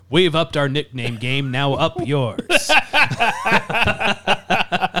We've upped our nickname game. Now up yours.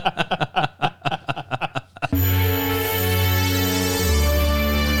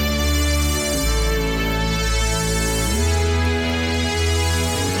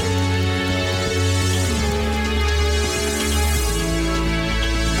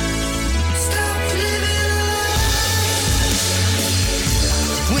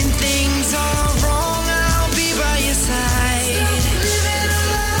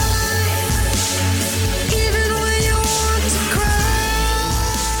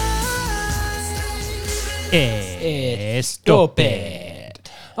 Stupid.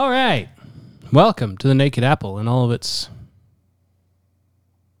 All right. Welcome to the Naked Apple in all of its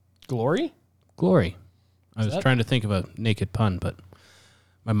glory. I was trying to think of a naked pun, but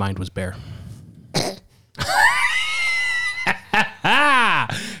my mind was bare. Got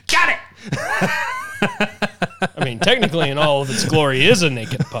it. I mean, technically, in all of its glory is a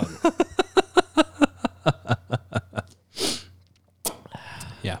naked pun.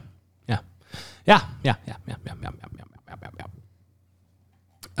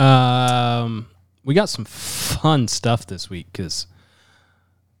 We got some fun stuff this week because,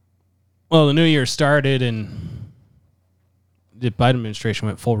 well, the new year started and the Biden administration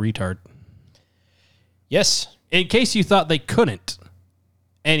went full retard. Yes. In case you thought they couldn't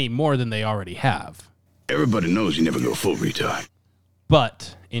any more than they already have. Everybody knows you never go full retard.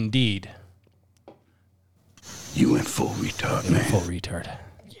 But, indeed. You went full retard, man. Full retard.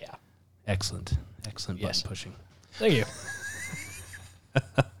 Yeah. Excellent button pushing. Thank you.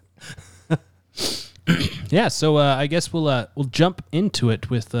 Yeah, so I guess we'll jump into it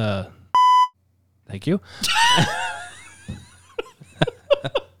with thank you.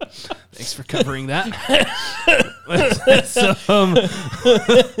 Thanks for covering that.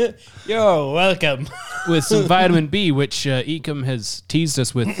 You're welcome. With some vitamin B, which Ecom has teased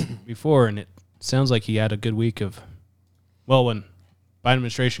us with before, and it sounds like he had a good week of. Well, when Biden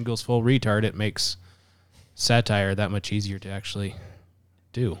administration goes full retard, it makes satire that much easier to actually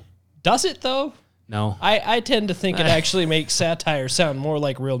do. Does it though? No. I tend to think it actually makes satire sound more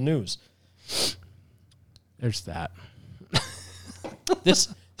like real news. There's that. This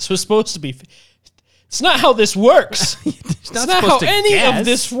was supposed to be. It's not how this works. It's not how any of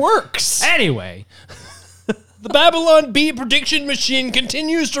this works. Anyway. The Babylon Bee prediction machine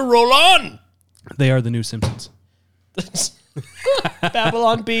continues to roll on. They are the new Simpsons.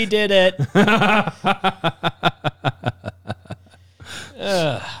 Babylon Bee did it.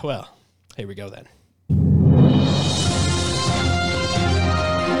 Well, here we go then.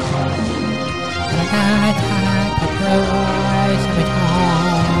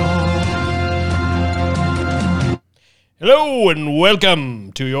 Hello and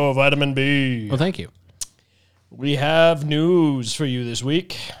welcome to your Vitamin B. Well, thank you. We have news for you this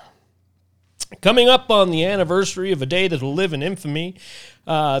week. Coming up on the anniversary of a day that will live in infamy,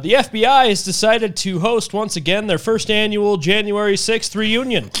 the FBI has decided to host once again their first annual January 6th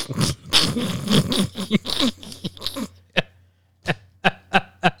reunion.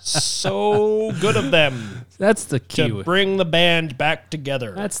 So good of them. That's the key. To bring the band back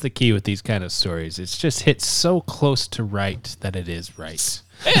together. That's the key with these kind of stories. It's just hit so close to right that it is right.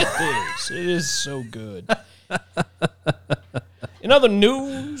 It is. It is so good. In other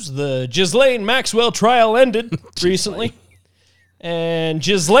news, the Ghislaine Maxwell trial ended recently. And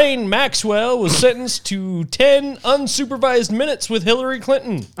Ghislaine Maxwell was sentenced to 10 unsupervised minutes with Hillary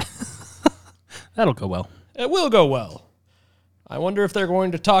Clinton. That'll go well. It will go well. I wonder if they're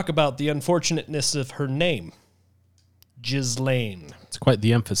going to talk about the unfortunateness of her name. Ghislaine. It's quite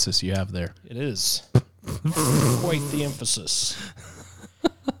the emphasis you have there. It is. Quite the emphasis.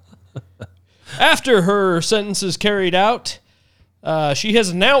 After her sentence is carried out, she has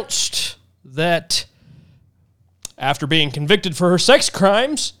announced that after being convicted for her sex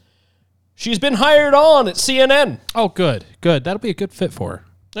crimes, she's been hired on at CNN. Oh, good. Good. That'll be a good fit for her.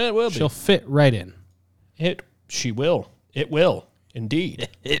 It will be. She'll fit right in. She will. It will. Indeed.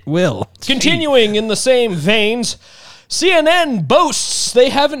 It will. Continuing in the same veins, CNN boasts they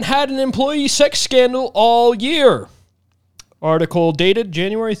haven't had an employee sex scandal all year. Article dated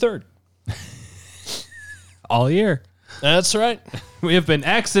January 3rd. All year. That's right. We have been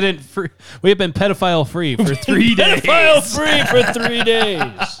accident-free. We have been pedophile-free for 3 days. Pedophile-free for 3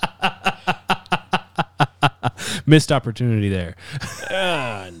 days. Missed opportunity there.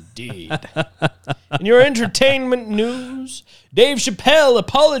 Indeed. In your entertainment news, Dave Chappelle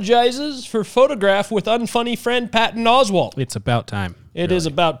apologizes for photograph with unfunny friend Patton Oswalt. It's about time. It is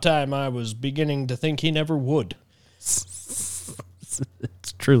about time. I was beginning to think he never would. It's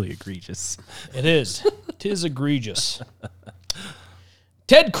truly egregious. It is. 'Tis egregious.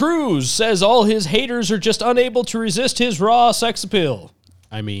 Ted Cruz says all his haters are just unable to resist his raw sex appeal.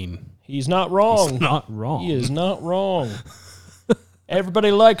 I mean, He's not wrong. he's not wrong. He is not wrong.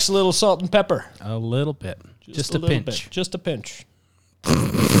 Everybody likes a little salt and pepper. A little bit. Just a little pinch. bit. Just a pinch.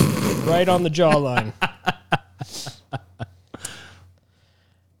 Right on the jawline.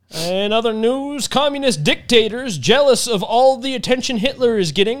 In other news, communist dictators jealous of all the attention Hitler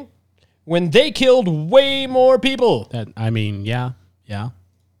is getting when they killed way more people. Yeah.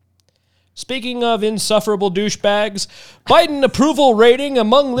 Speaking of insufferable douchebags, Biden approval rating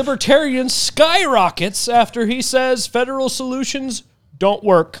among libertarians skyrockets after he says federal solutions don't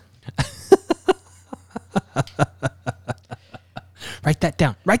work. Write that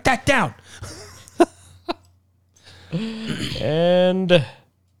down. Write that down. And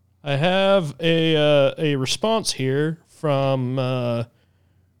I have a response here from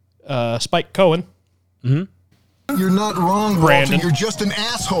Spike Cohen. Mm-hmm. You're not wrong, Brandon. Walter. You're just an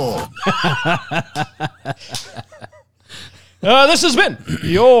asshole. This has been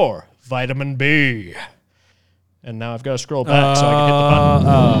your Vitamin B. And now I've got to scroll back so I can hit the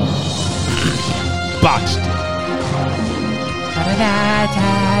button. Botched.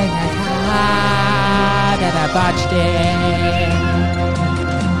 Botched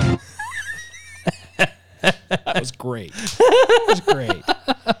That was great. That was great.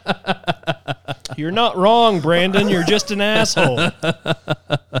 You're not wrong, Brandon. You're just an asshole.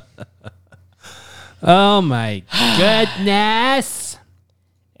 Oh my goodness.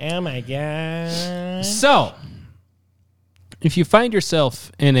 Oh my God. So, if you find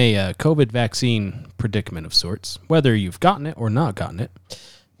yourself in a COVID vaccine predicament of sorts, whether you've gotten it or not gotten it,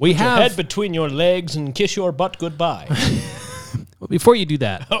 we Put your have... head between your legs and kiss your butt goodbye. Well, before you do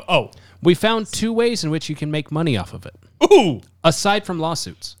that, Oh. we found 2 ways in which you can make money off of it, Ooh. aside from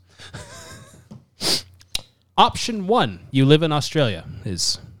lawsuits. Option 1, you live in Australia,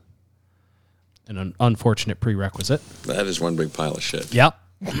 is an unfortunate prerequisite. That is one big pile of shit. Yep.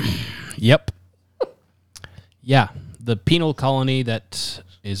 Yep. Yeah, the penal colony that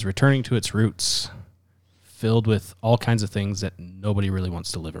is returning to its roots, filled with all kinds of things that nobody really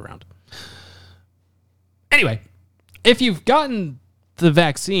wants to live around. Anyway, if you've gotten the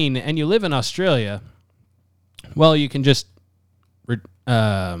vaccine and you live in Australia, well, you can just...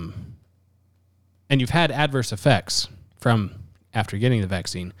 and you've had adverse effects from after getting the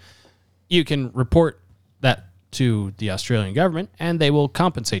vaccine, you can report that to the Australian government and they will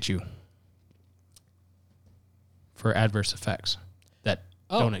compensate you for adverse effects that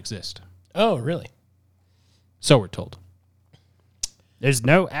don't exist. Oh, really? So we're told. There's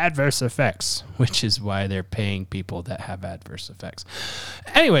no adverse effects, which is why they're paying people that have adverse effects.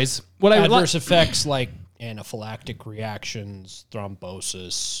 Anyways, what I would Adverse effects like anaphylactic reactions,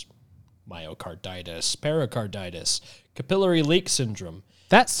 thrombosis, myocarditis, pericarditis, capillary leak syndrome.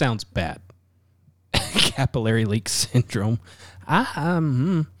 that sounds bad. Capillary leak syndrome.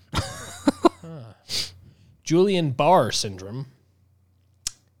 Guillain-Barré syndrome,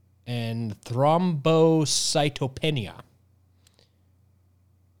 and thrombocytopenia.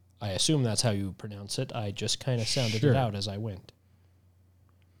 I assume that's how you pronounce it. I just kind of sounded it out as I went.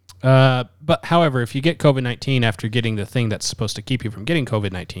 But however, if you get COVID-19 after getting the thing that's supposed to keep you from getting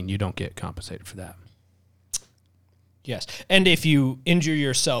COVID-19, you don't get compensated for that. Yes. And if you injure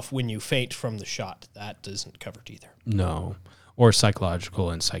yourself when you faint from the shot, that isn't covered either. No. Or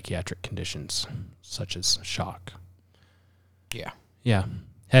psychological and psychiatric conditions, such as shock. Yeah. Yeah.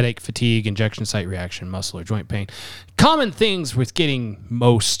 Headache, fatigue, injection site reaction, muscle or joint pain. Common things with getting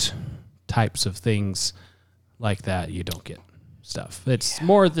most types of things like that, you don't get stuff. It's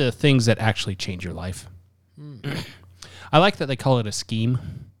more the things that actually change your life. I like that they call it a scheme.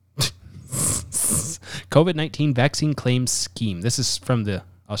 COVID-19 vaccine claims scheme. This is from the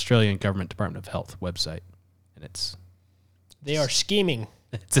Australian Government Department of Health website. And They are scheming.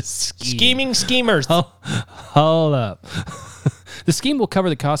 it's a scheme. Scheming schemers. Hold up. The scheme will cover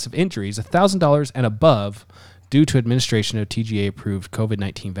the cost of injuries, $1,000 and above, due to administration of TGA-approved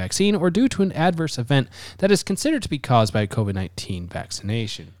COVID-19 vaccine or due to an adverse event that is considered to be caused by a COVID-19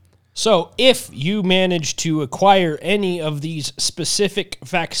 vaccination. So if you manage to acquire any of these specific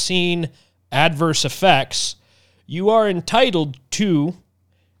vaccine adverse effects, you are entitled to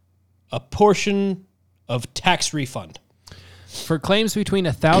a portion of tax refund. For claims between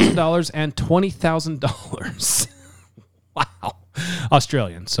 $1,000 and $20,000. Wow.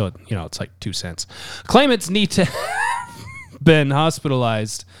 Australian, so, it's like 2 cents. Claimants need to have been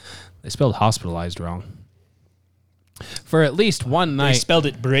hospitalized. They spelled hospitalized wrong. For at least one They night. spelled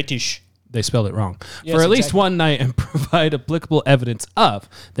it British. they spelled it wrong. Yes, For at least exactly. one night and provide applicable evidence of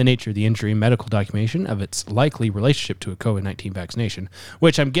the nature of the injury, medical documentation of its likely relationship to a COVID-19 vaccination,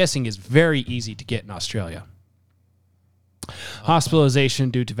 which I'm guessing is very easy to get in Australia. Hospitalization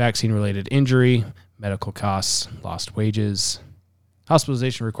due to vaccine-related injury, medical costs, lost wages.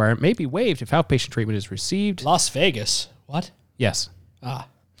 Hospitalization requirement may be waived if outpatient treatment is received. Las Vegas. What? Yes. Ah.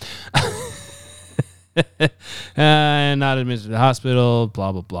 Not admitted to the hospital,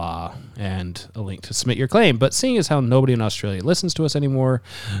 blah, blah, blah, and a link to submit your claim. But seeing as how nobody in Australia listens to us anymore,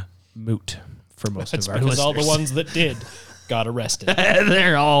 moot for most That's of our because listeners. all the ones that did got arrested.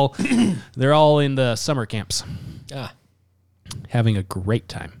 they're all in the summer camps, Ah, having a great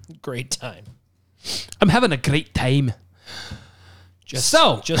time. great time. I'm having a great time. Just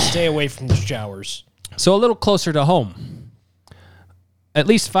stay away from the showers. So a little closer to home. At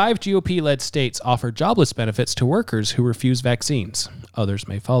least 5 GOP-led states offer jobless benefits to workers who refuse vaccines. Others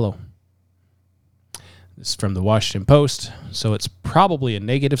may follow. This is from the Washington Post, so it's probably a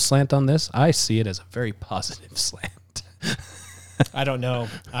negative slant on this. I see it as a very positive slant. I don't know.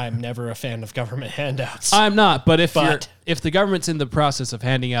 I'm never a fan of government handouts. I'm not, but if But- if the government's in the process of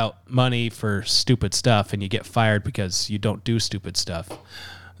handing out money for stupid stuff and you get fired because you don't do stupid stuff,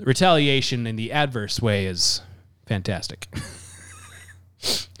 retaliation in the adverse way is fantastic.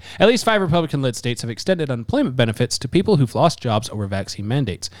 At least 5 Republican-led states have extended unemployment benefits to people who've lost jobs over vaccine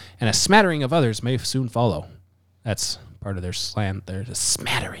mandates, and a smattering of others may soon follow. That's part of their slant. There's a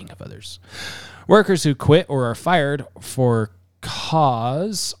smattering of others. Workers who quit or are fired for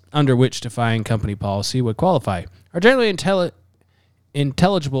cause under which defying company policy would qualify are generally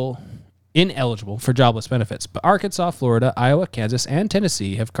ineligible for jobless benefits. But Arkansas, Florida, Iowa, Kansas, and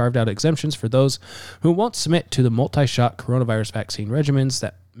Tennessee have carved out exemptions for those who won't submit to the multi-shot coronavirus vaccine regimens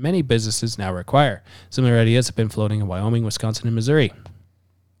that many businesses now require. Similar ideas have been floating in Wyoming, Wisconsin, and Missouri.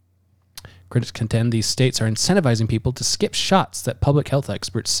 Critics contend these states are incentivizing people to skip shots that public health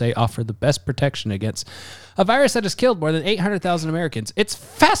experts say offer the best protection against a virus that has killed more than 800,000 Americans. It's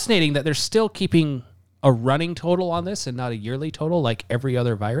fascinating that they're still keeping a running total on this and not a yearly total like every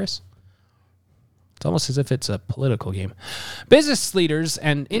other virus. It's almost as if it's a political game. Business leaders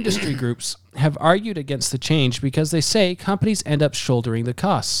and industry groups have argued against the change because they say companies end up shouldering the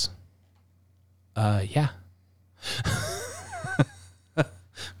costs. Yeah.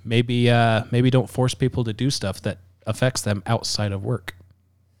 Maybe don't force people to do stuff that affects them outside of work.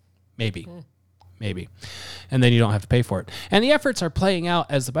 Maybe. And then you don't have to pay for it. And the efforts are playing out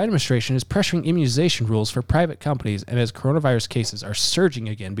as the Biden administration is pressuring immunization rules for private companies and as coronavirus cases are surging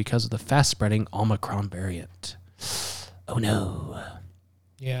again because of the fast-spreading Omicron variant. Oh, no.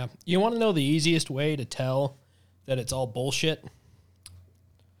 Yeah. You want to know the easiest way to tell that it's all bullshit?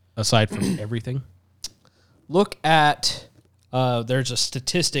 Aside from everything? Look at, there's a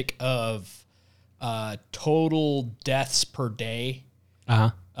statistic of total deaths per day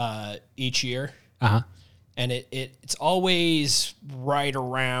each year. Uh-huh. And it's always right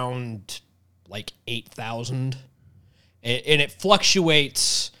around like 8,000. And it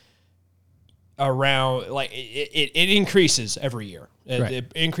fluctuates around, like, it increases every year. Right.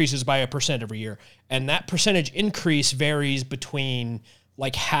 It increases by 1% every year. And that percentage increase varies between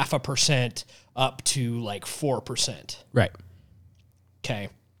like 0.5% up to like 4%. Right. Okay.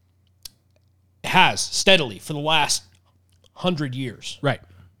 It has steadily for the last 100 years. Right.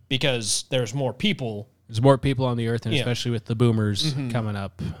 Because there's more people. There's more people on the earth, and Yeah. especially with the boomers coming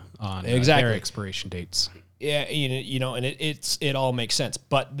up on Exactly. their expiration dates. Yeah, you know, and it all makes sense.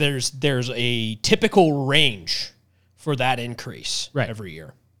 But there's a typical range for that increase every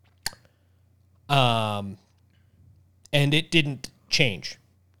year. And it didn't change.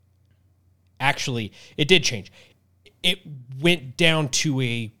 Actually, it did change. It went down to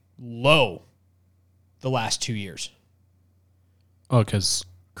a low the last 2 years. Oh, because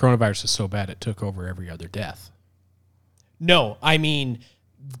coronavirus is so bad it took over every other death. No, I mean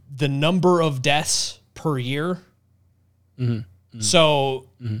the number of deaths per year. So,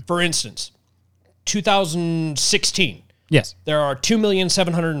 for instance, 2016, Yes. there are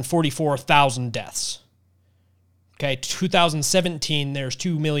 2,744,000 deaths. Okay, 2017, there's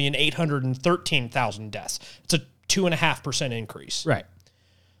 2,813,000 deaths. It's a 2.5% increase. Right.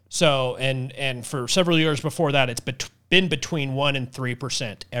 So, and for several years before that, it's been between 1% and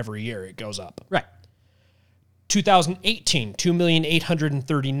 3% every year. It goes up. Right. 2018,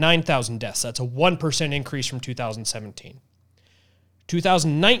 2,839,000 deaths. That's a 1% increase from 2017.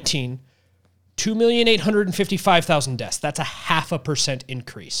 2019, 2,855,000 deaths. That's a 0.5%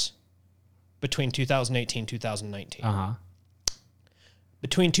 increase between 2018 and 2019. Uh-huh.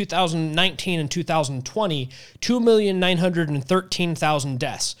 Between 2019 and 2020, 2,913,000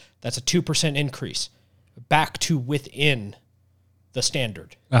 deaths. That's a 2% increase back to within the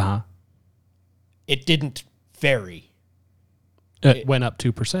standard. Uh-huh. It didn't vary. It went up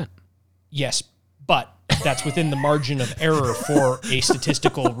 2%. Yes, but that's within the margin of error for a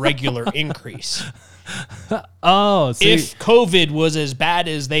statistical regular increase. Oh, see. If COVID was as bad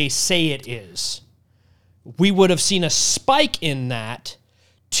as they say it is, we would have seen a spike in that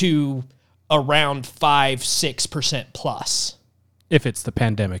to around 5-6% plus. If it's the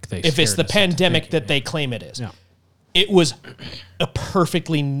pandemic they If it's scared the us into pandemic thinking, that they claim it is. Yeah. It was a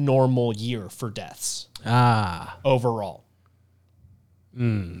perfectly normal year for deaths overall.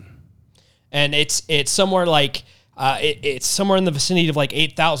 And it's somewhere like it's somewhere in the vicinity of like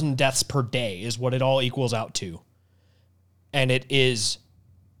 8,000 deaths per day is what it all equals out to. And it is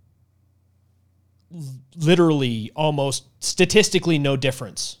literally almost statistically no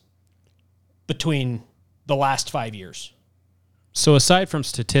difference between the last 5 years. So aside from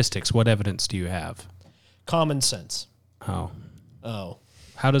statistics, what evidence do you have? Common sense. Oh. Oh,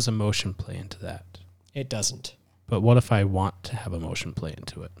 How does emotion play into that? it doesn't. But what if I want to have emotion play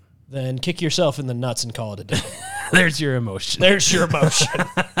into it? Then kick yourself in the nuts and call it a day. There's your emotion. There's your emotion.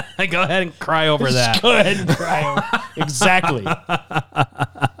 Go ahead and cry over that. Go ahead and cry over. Exactly.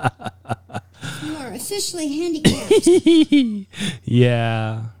 You are officially handicapped.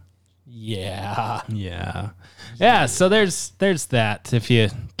 Yeah. Yeah. Yeah, so there's that. If you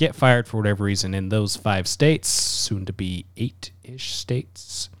get fired for whatever reason in those 5 states, soon to be 8-ish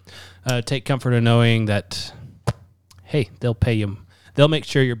states, take comfort in knowing that, hey, they'll pay you. They'll make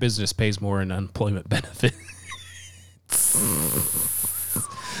sure your business pays more in unemployment benefits.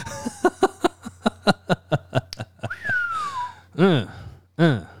 Well,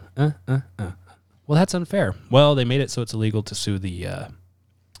 that's unfair. Well, they made it so it's illegal to sue the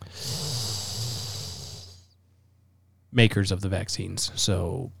makers of the vaccines,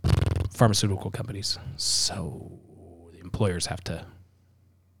 so pharmaceutical companies. So the employers have to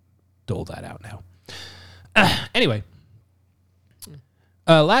dole that out now. Anyway,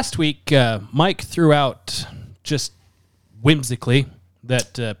 last week, Mike threw out just whimsically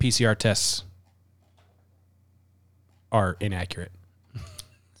that PCR tests are inaccurate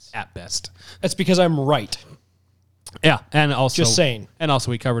at best. That's because I'm right. Yeah, and also Just saying. And also,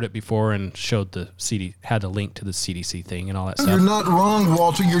 we covered it before and showed the had a link to the CDC thing and all that You're stuff. not wrong,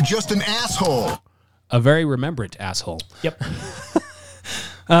 Walter. You're just an asshole. A very remembrant asshole. Yep.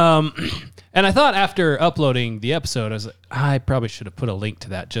 And I thought after uploading the episode, I was like, I probably should have put a link to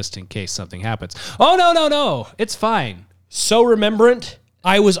that just in case something happens. Oh, no. It's fine. So remembrant,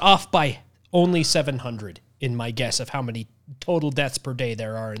 I was off by only 700 in my guess of how many total deaths per day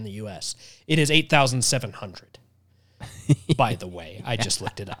there are in the U.S. It is 8,700. By the way, I just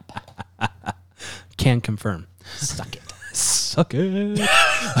looked it up. Can confirm. Suck it. Suck it.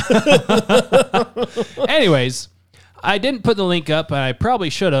 Anyways, I didn't put the link up, and I probably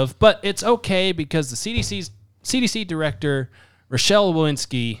should have, but it's okay because the CDC director, Rochelle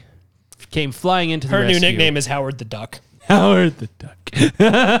Walensky, came flying into the Her rescue. new nickname is Howard the Duck. Howard the Duck.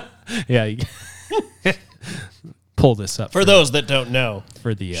 Yeah. Pull this up. For those that don't know,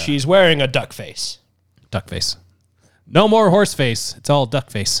 for the she's wearing a duck face. duck face. No more horse face. It's all duck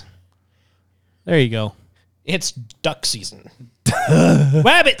face. There you go. It's duck season.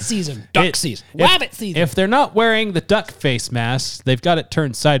 Wabbit season. Duck season. Wabbit season. If they're not wearing the duck face mask, they've got it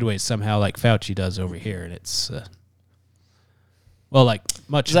turned sideways somehow, like Fauci does over here, and it's well, like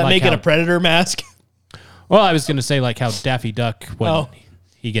much. Does that like make it a predator mask? Well, I was going to say like how Daffy Duck when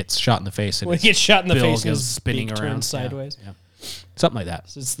he gets shot in the face and When he gets shot in the bill face and goes his spinning beak around turns sideways. Yeah. Something like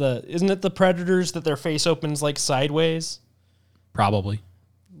that. Isn't it the predators that their face opens like sideways? Probably.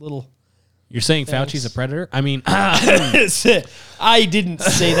 Little. You're saying Fauci's a predator? I mean, I didn't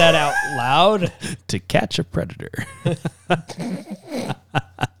say that out loud. to catch a predator.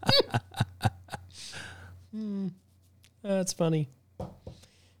 That's funny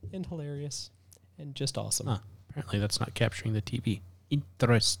and hilarious and just awesome. Apparently, that's not capturing the TV.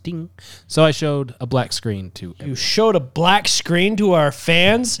 Interesting. So I showed a black screen to You showed a black screen to our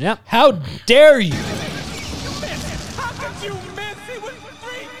fans? Yep. How dare you?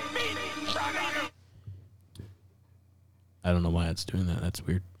 I don't know why it's doing that. That's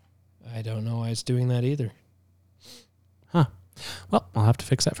weird. I don't know why it's doing that either. Huh. Well, I'll have to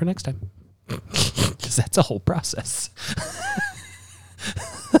fix that for next time. Because that's a whole process.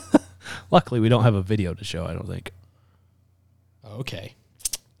 Luckily, we don't have a video to show, I don't think. Okay.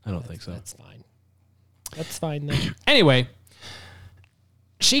 I don't think so. That's fine. That's fine then. Anyway,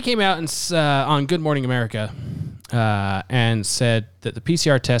 she came out and on Good Morning America and said that the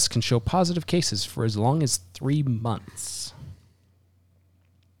PCR test can show positive cases for as long as 3 months.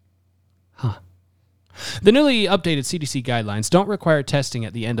 The newly updated CDC guidelines don't require testing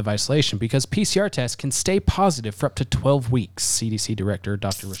at the end of isolation because PCR tests can stay positive for up to 12 weeks, CDC Director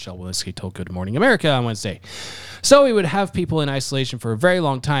Dr. Rochelle Walensky told Good Morning America on Wednesday. So we would have people in isolation for a very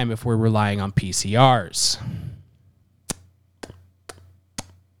long time if we're relying on PCRs.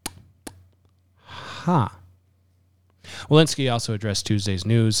 Walensky also addressed Tuesday's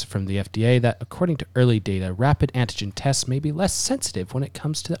news from the FDA that, according to early data, rapid antigen tests may be less sensitive when it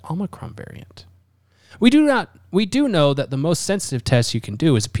comes to the Omicron variant. We do know that the most sensitive test you can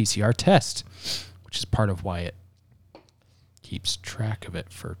do is a PCR test, which is part of why it keeps track of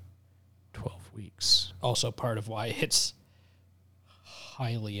it for 12 weeks. Also part of why it's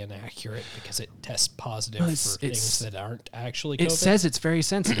highly inaccurate because it tests positive for things that aren't actually COVID. It says it's very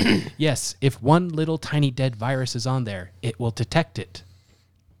sensitive. Yes, if one little tiny dead virus is on there, it will detect it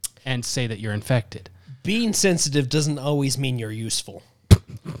and say that you're infected. Being sensitive doesn't always mean you're useful.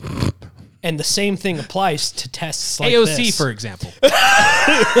 And the same thing applies to tests like AOC, this. for example.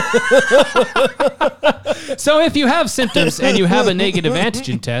 So if you have symptoms and you have a negative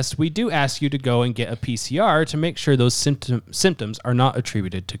antigen test, we do ask you to go and get a PCR to make sure those symptoms are not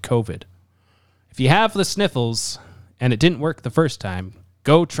attributed to COVID. If you have the sniffles and it didn't work the first time,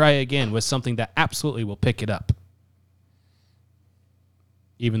 go try again with something that absolutely will pick it up.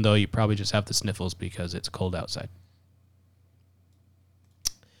 Even though you probably just have the sniffles because it's cold outside.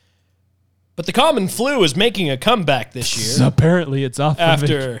 But the common flu is making a comeback this year. So apparently it's off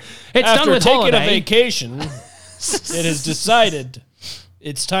After done with taking holiday. a vacation, it has decided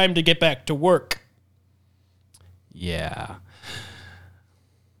it's time to get back to work. Yeah.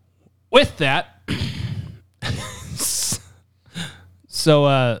 With that,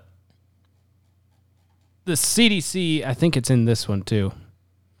 so the CDC, I think it's in this one too.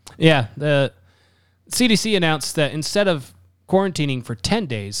 Yeah, the CDC announced that instead of quarantining for 10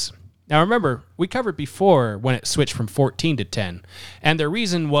 days, now remember, we covered before when it switched from 14 to 10, and the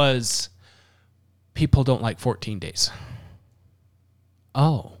reason was people don't like 14 days.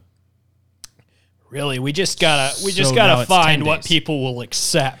 Oh. Really, we just gotta now it's 10 find what days. people will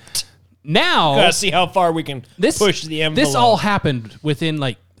accept. Now, Gotta see how far we can push the envelope. This all happened within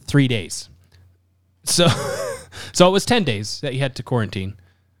like 3 days. So it was 10 days that you had to quarantine.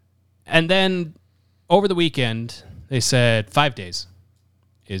 And then over the weekend, they said 5 days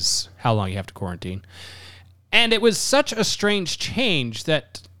is how long you have to quarantine. And it was such a strange change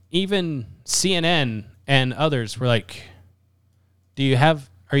that even CNN and others were like,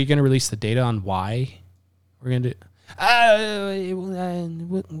 are you going to release the data on why we're going to do?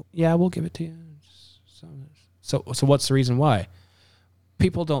 Yeah, we'll give it to you. So what's the reason why?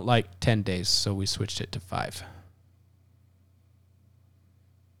 People don't like 10 days, so we switched it to 5.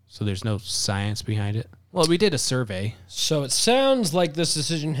 So there's no science behind it. Well, we did a survey. So it sounds like this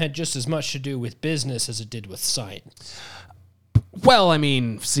decision had just as much to do with business as it did with science. Well, I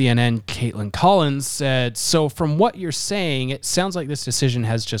mean, CNN Caitlin Collins said, so from what you're saying, it sounds like this decision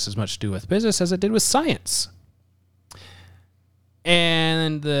has just as much to do with business as it did with science.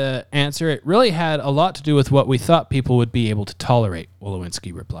 And the answer, it really had a lot to do with what we thought people would be able to tolerate,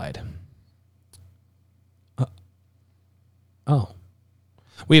 Wolowinski replied.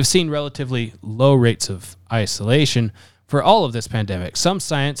 We have seen relatively low rates of isolation for all of this pandemic. Some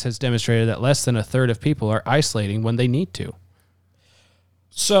science has demonstrated that less than a third of people are isolating when they need to.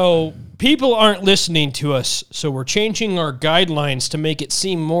 So people aren't listening to us, so we're changing our guidelines to make it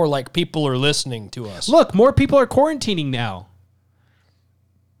seem more like people are listening to us. Look, more people are quarantining now.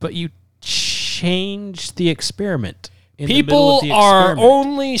 But you change the experiment. People are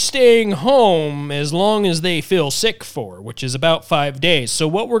only staying home as long as they feel sick for, which is about 5 days. So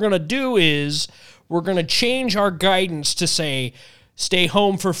what we're going to do is we're going to change our guidance to say stay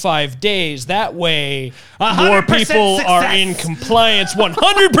home for 5 days. That way, more people are in compliance.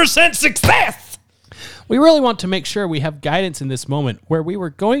 100% success! We really want to make sure we have guidance in this moment where we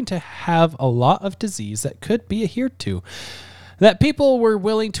were going to have a lot of disease that could be adhered to, that people were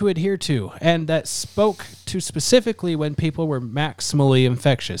willing to adhere to, and that spoke to specifically when people were maximally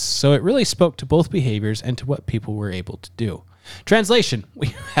infectious. So it really spoke to both behaviors and to what people were able to do. Translation,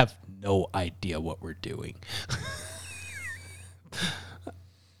 we have no idea what we're doing.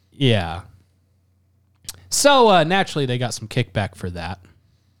 Yeah. So naturally, they got some kickback for that.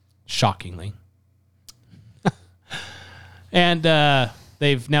 Shockingly. And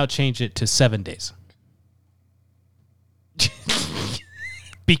they've now changed it to 7 days.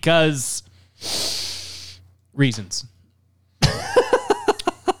 Because reasons.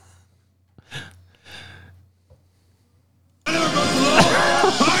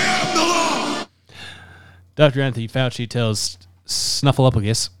 Dr. Anthony Fauci tells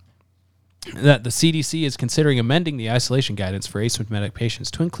Snuffleupagus that the CDC is considering amending the isolation guidance for asymptomatic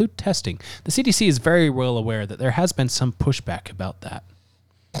patients to include testing. The CDC is very well aware that there has been some pushback about that.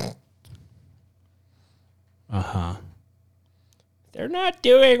 They're not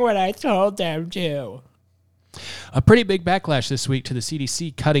doing what I told them to. A pretty big backlash this week to the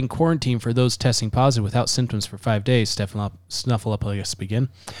CDC cutting quarantine for those testing positive without symptoms for 5 days. Snuffleupagus begin.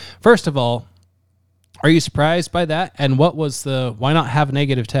 First of all, are you surprised by that? And what was why not have a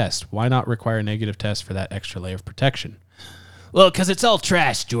negative test? Why not require a negative test for that extra layer of protection? Well, because it's all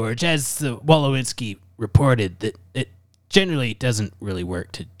trash, George. As the Wolowinski reported, that it generally doesn't really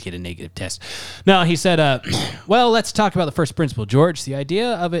work to get a negative test. No, he said, well, let's talk about the first principle, George. The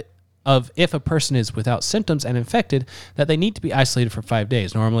idea of if a person is without symptoms and infected, that they need to be isolated for 5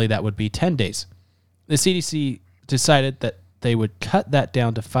 days. Normally, that would be 10 days. The CDC decided that they would cut that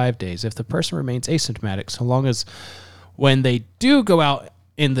down to 5 days if the person remains asymptomatic, so long as when they do go out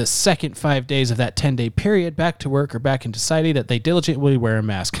in the second 5 days of that 10-day period back to work or back into society, that they diligently wear a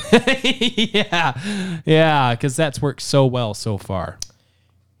mask. Yeah, because that's worked so well so far.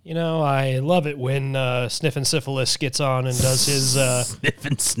 You know, I love it when Sniffin' Syphilis gets on and does his...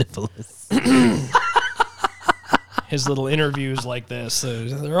 Sniffin' Syphilis. his little interviews like this.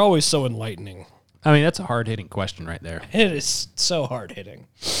 They're always so enlightening. I mean, that's a hard-hitting question right there. It is so hard-hitting.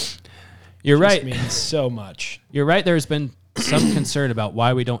 You're right. It means so much. You're right. There's been some concern about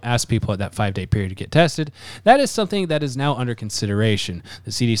why we don't ask people at that 5-day period to get tested. That is something that is now under consideration.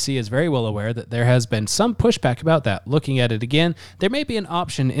 The CDC is very well aware that there has been some pushback about that. Looking at it again, there may be an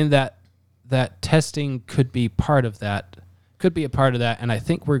option in that testing could be part of that. Could be a part of that, and I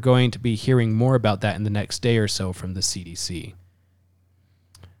think we're going to be hearing more about that in the next day or so from the CDC.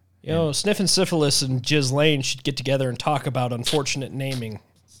 You know, Sniffin' Syphilis and Ghislaine should get together and talk about unfortunate naming.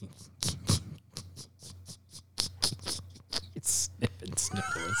 It's Sniffin'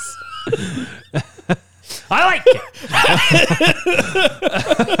 Syphilis. I like it.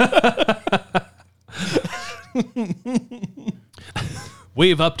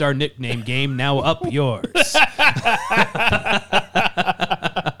 We've upped our nickname game. Now up yours.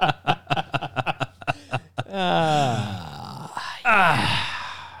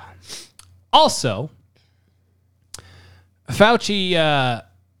 Also, Fauci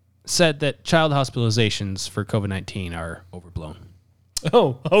said that child hospitalizations for COVID-19 are overblown.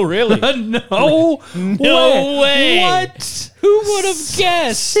 Oh, really? No way. What? Who would have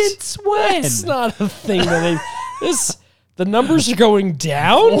guessed? Since when? It's not a thing that the numbers are going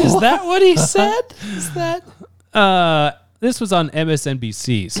down? Is that what he said? Is that? This was on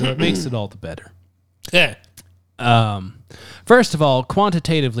MSNBC, so it makes it all the better. Yeah. First of all,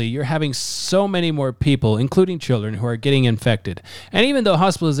 quantitatively, you're having so many more people, including children, who are getting infected. And even though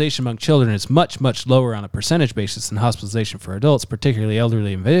hospitalization among children is much, much lower on a percentage basis than hospitalization for adults, particularly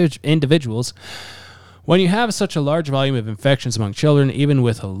elderly individuals, when you have such a large volume of infections among children, even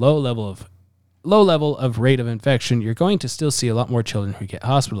with a low level of rate of infection, you're going to still see a lot more children who get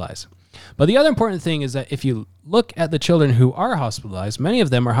hospitalized. But the other important thing is that if you look at the children who are hospitalized, many of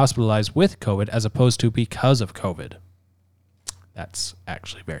them are hospitalized with COVID as opposed to because of COVID. That's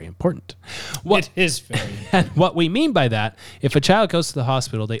actually very important. It is very important. And what we mean by that, if a child goes to the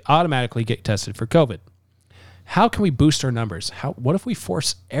hospital, they automatically get tested for COVID. How can we boost our numbers? What if we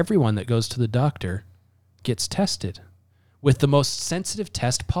force everyone that goes to the doctor gets tested with the most sensitive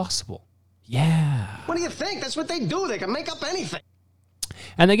test possible? Yeah. What do you think? That's what they do. They can make up anything.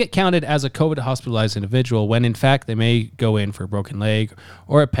 And they get counted as a COVID hospitalized individual when in fact they may go in for a broken leg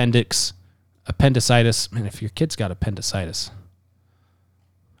or appendicitis. And if your kid's got appendicitis,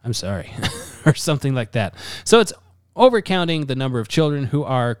 I'm sorry, or something like that. So it's overcounting the number of children who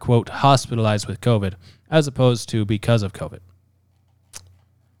are, quote, hospitalized with COVID as opposed to because of COVID.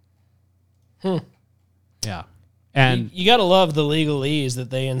 Yeah. And you got to love the legalese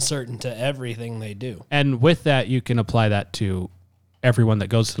that they insert into everything they do. And with that, you can apply that to everyone that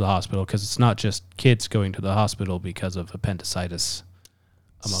goes to the hospital, because it's not just kids going to the hospital because of appendicitis,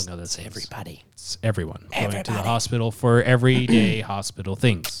 among other things. Everybody. It's everyone going to the hospital for everyday hospital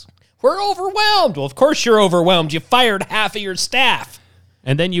things. We're overwhelmed. Well, of course you're overwhelmed. You fired half of your staff.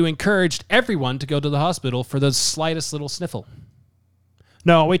 And then you encouraged everyone to go to the hospital for the slightest little sniffle.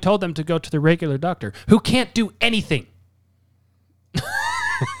 No, we told them to go to the regular doctor, who can't do anything.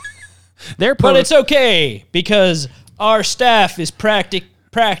 But it's okay, because our staff is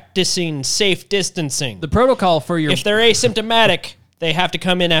practicing safe distancing. The protocol for your... If they're asymptomatic, they have to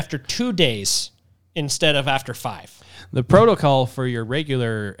come in after 2 days instead of after 5. The protocol for your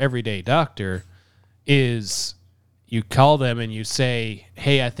regular everyday doctor is you call them and you say,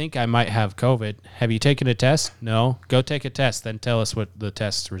 hey, I think I might have COVID. Have you taken a test? No. Go take a test. Then tell us what the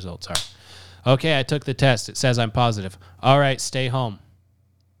test results are. Okay, I took the test. It says I'm positive. All right, stay home.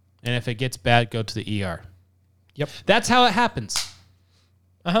 And if it gets bad, go to the ER. Yep. That's how it happens.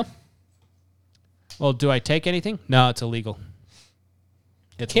 Uh-huh. Well, do I take anything? No, it's illegal.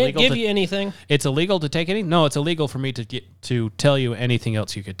 It's Can't illegal give you anything. It's illegal to take anything? No, it's illegal for me to tell you anything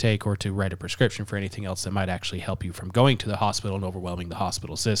else you could take or to write a prescription for anything else that might actually help you from going to the hospital and overwhelming the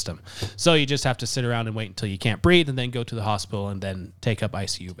hospital system. So you just have to sit around and wait until you can't breathe and then go to the hospital and then take up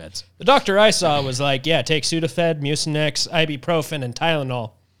ICU beds. The doctor I saw was like, yeah, take Sudafed, Mucinex, ibuprofen, and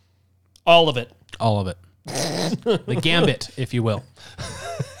Tylenol. All of it. All of it. The gambit, if you will.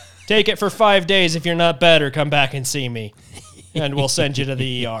 Take it for 5 days. If you're not better, come back and see me. And we'll send you to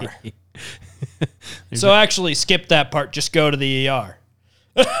the ER. So actually, skip that part. Just go to the ER.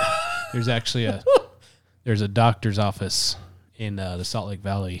 There's actually there's a doctor's office in the Salt Lake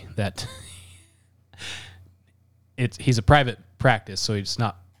Valley that he's a private practice, so he's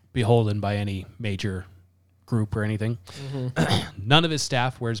not beholden by any major group or anything. Mm-hmm. None of his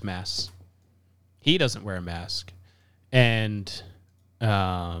staff wears masks. He doesn't wear a mask, and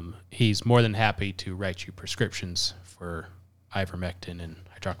he's more than happy to write you prescriptions for ivermectin and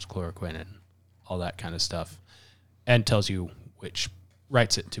hydroxychloroquine and all that kind of stuff, and tells you which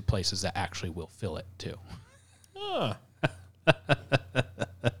writes it to places that actually will fill it too. Oh.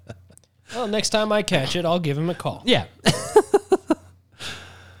 Well, next time I catch it, I'll give him a call. Yeah.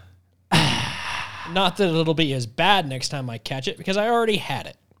 Not that it'll be as bad next time I catch it, because I already had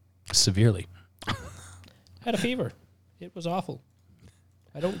it. Severely. Had a fever. It was awful.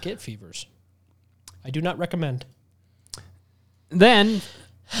 I don't get fevers. I do not recommend. Then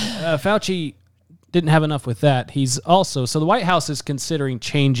Fauci didn't have enough with that. He's also, so the White House is considering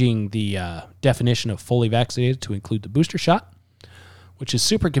changing the definition of fully vaccinated to include the booster shot, which is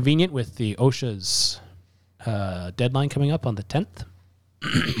super convenient with the OSHA's deadline coming up on the 10th.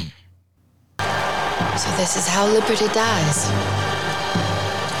 So this is how liberty dies.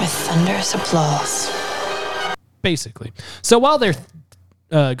 With thunderous applause. Basically. So while they're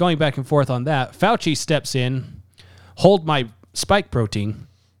going back and forth on that, Fauci steps in, hold my spike protein.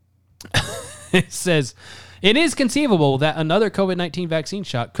 It says, it is conceivable that another COVID-19 vaccine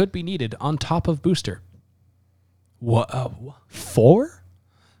shot could be needed on top of booster. What? 4?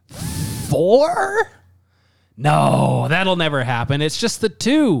 4? No, that'll never happen. It's just the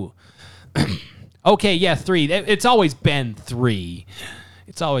 2. Okay, yeah, 3. It's always been 3.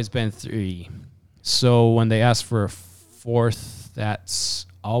 It's always been 3. So when they ask for a 4th, that's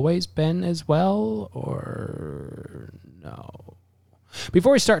always been as well, or no?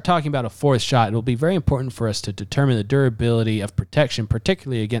 Before we start talking about a 4th shot, it will be very important for us to determine the durability of protection,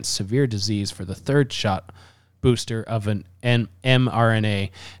 particularly against severe disease, for the 3rd shot booster of an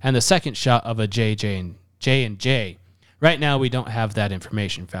mRNA and the 2nd shot of a J&J. Right now, we don't have that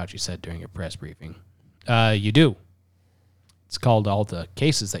information, Fauci said during a press briefing. You do. It's called all the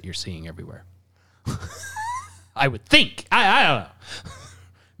cases that you're seeing everywhere. I would think. I don't know.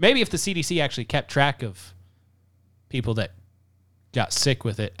 Maybe if the CDC actually kept track of people that got sick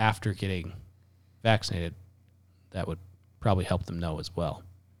with it after getting vaccinated, that would probably help them know as well.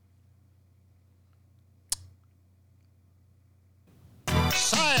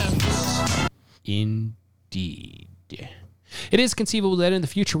 Science. Indeed. It is conceivable that in the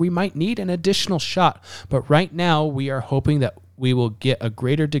future we might need an additional shot, but right now we are hoping that we will get a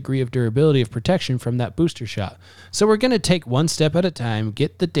greater degree of durability of protection from that booster shot. So we're going to take one step at a time,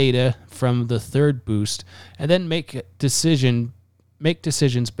 get the data from the 3rd boost, and then make decisions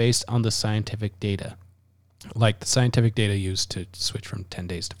based on the scientific data, like the scientific data used to switch from 10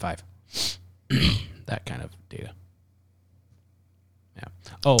 days to 5. That kind of data. Yeah.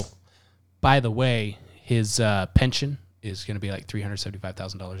 Oh, by the way, his pension is going to be like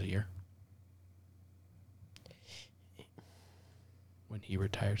 $375,000 a year when he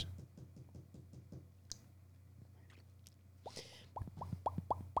retires.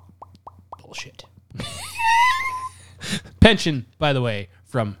 Bullshit. Pension, by the way,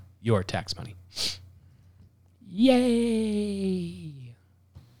 from your tax money. Yay!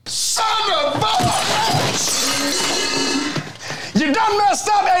 Son of a You done messed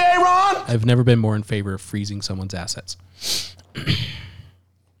up, Aaron! I've never been more in favor of freezing someone's assets.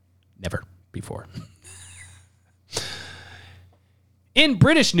 Never before. In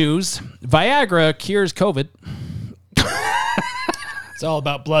British news, Viagra cures COVID. It's all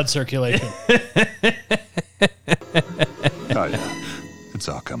about blood circulation. Oh, yeah. It's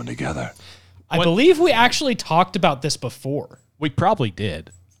all coming together. I believe we actually talked about this before. We probably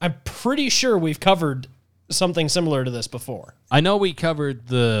did. I'm pretty sure we've covered something similar to this before. I know we covered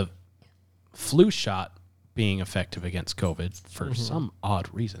the flu shot being effective against COVID for some odd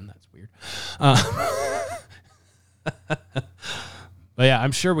reason. That's weird. But yeah,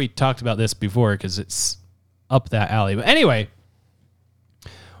 I'm sure we talked about this before because it's up that alley. But anyway,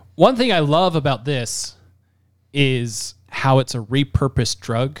 one thing I love about this is how it's a repurposed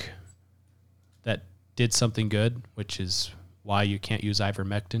drug that did something good, which is why you can't use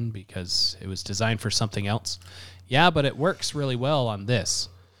ivermectin, because it was designed for something else. Yeah, but it works really well on this.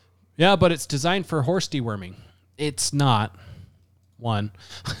 Yeah, but it's designed for horse deworming. It's not. One.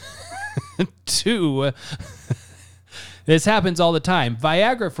 Two, this happens all the time.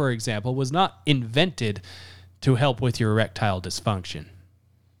 Viagra, for example, was not invented to help with your erectile dysfunction.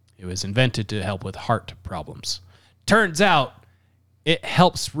 It was invented to help with heart problems. Turns out it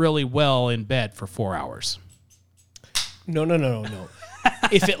helps really well in bed for 4 hours. No.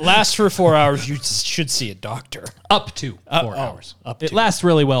 If it lasts for 4 hours, you should see a doctor. Up to 4 hours. It lasts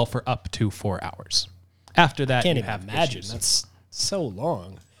really well for up to 4 hours. After that, Can't you even have imagine. issues. That's so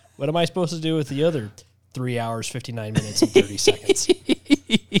long. What am I supposed to do with the other 3 hours, 59 minutes, and 30 seconds?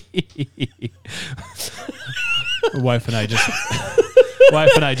 Wife and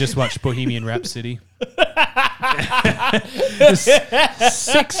I just watched Bohemian Rhapsody.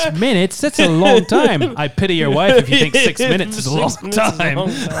 6 minutes? That's a long time. I pity your wife if you think 6 minutes is a long time.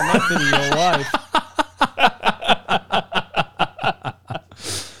 I pity your wife.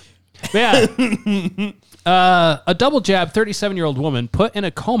 Yeah. A double jab 37-year-old woman put in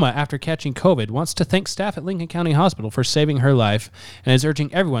a coma after catching COVID wants to thank staff at Lincoln County Hospital for saving her life and is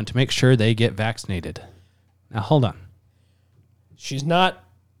urging everyone to make sure they get vaccinated. Now, hold on. She's not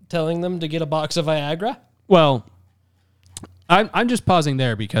telling them to get a box of Viagra? Well, I'm just pausing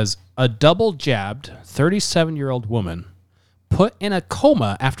there because a double jabbed 37-year-old woman put in a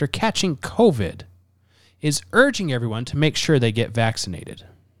coma after catching COVID is urging everyone to make sure they get vaccinated.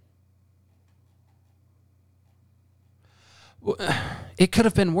 It could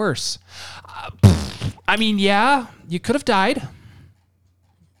have been worse. I mean, yeah, you could have died.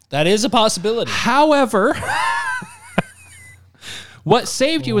 That is a possibility. However, what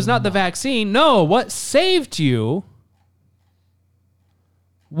saved you was not the vaccine. No, what saved you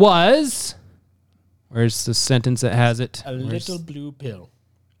was... Where's the sentence that has it? A little blue pill.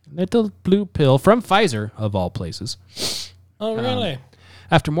 Little blue pill from Pfizer, of all places. Oh, really?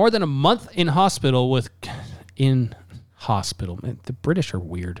 After more than a month in hospital Man, the British are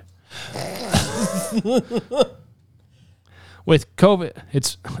weird. With COVID,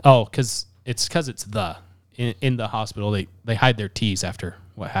 it's because it's in the hospital. They hide their T's after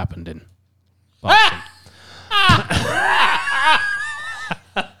what happened in Boston.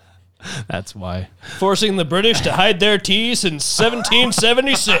 That's why. Forcing the British to hide their T's since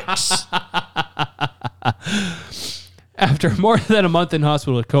 1776. After more than a month in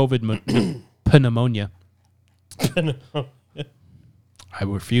hospital with COVID pneumonia. I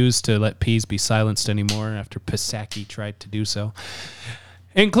refuse to let peas be silenced anymore after Pisaki tried to do so.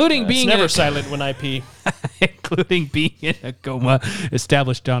 Including being never silent when I pee. Including being in a coma,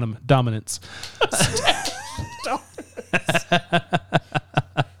 established dominance.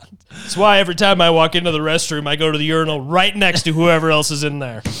 That's why every time I walk into the restroom, I go to the urinal right next to whoever else is in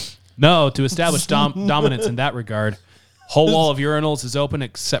there. No, to establish dominance in that regard, whole wall of urinals is open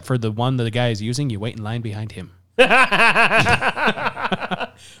except for the one that the guy is using. You wait in line behind him.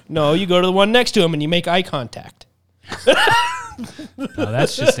 No, you go to the one next to him and you make eye contact. No,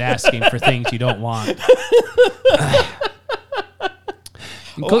 that's just asking for things you don't want.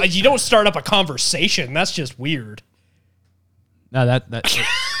 You don't start up a conversation. That's just weird. No,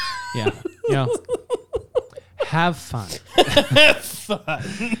 yeah, you know, have fun. Have fun.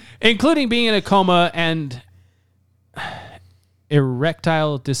 Including being in a coma and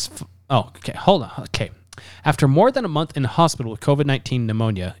erectile okay, hold on. Okay. After more than a month in hospital with COVID-19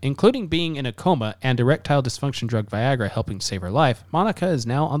 pneumonia, including being in a coma and erectile dysfunction drug Viagra helping save her life, Monica is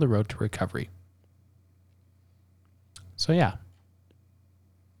now on the road to recovery. So, yeah.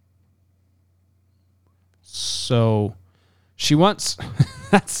 So, she wants...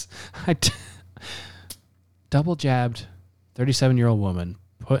 double jabbed 37-year-old woman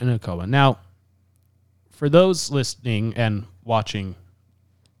put in a coma. Now, for those listening and watching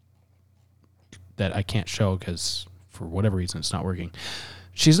that I can't show because for whatever reason it's not working,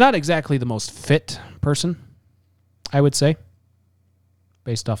 she's not exactly the most fit person, I would say,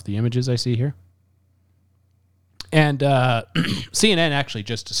 based off the images I see here. And CNN actually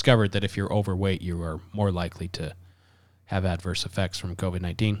just discovered that if you're overweight, you are more likely to have adverse effects from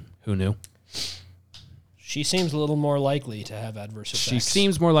COVID-19. Who knew? She seems a little more likely to have adverse effects. She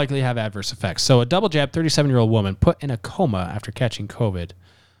seems more likely to have adverse effects. So a double jab 37-year-old woman put in a coma after catching COVID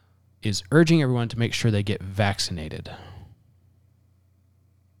is urging everyone to make sure they get vaccinated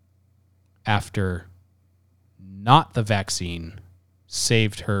after not the vaccine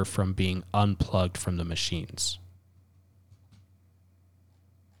saved her from being unplugged from the machines.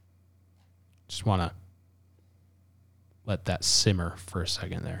 Just want to let that simmer for a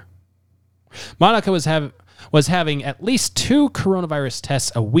second there. Monica was having at least 2 coronavirus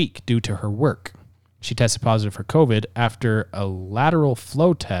tests a week due to her work. She tested positive for COVID after a lateral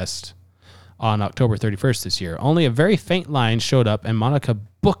flow test on October 31st this year. Only a very faint line showed up, and Monica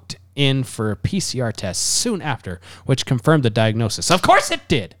booked in for a PCR test soon after, which confirmed the diagnosis. Of course it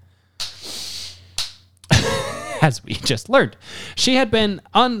did! As we just learned. She had been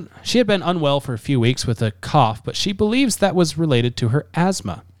unwell for a few weeks with a cough, but she believes that was related to her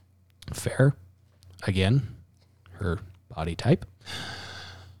asthma. Fair. Again, her body type.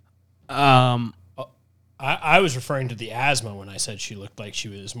 I was referring to the asthma when I said she looked like she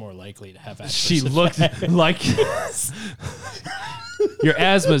was more likely to have asthma. She looked like your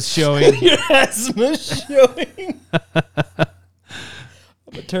asthma's showing. Your asthma's showing.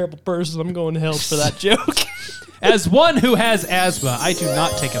 I'm a terrible person. I'm going to hell for that joke. As one who has asthma, I do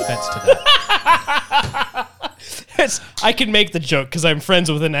not take offense to that. I can make the joke because I'm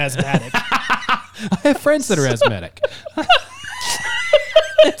friends with an asthmatic. I have friends that are asthmatic.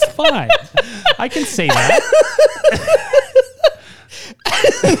 It's fine. I can say that.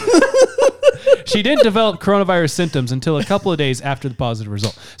 She didn't develop coronavirus symptoms until a couple of days after the positive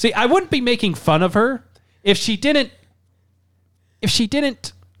result. See, I wouldn't be making fun of her if she didn't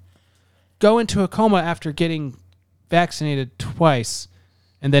go into a coma after getting vaccinated twice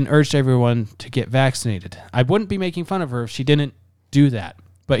and then urged everyone to get vaccinated. I wouldn't be making fun of her if she didn't do that.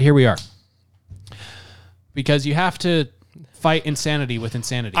 But here we are. Because you have to fight insanity with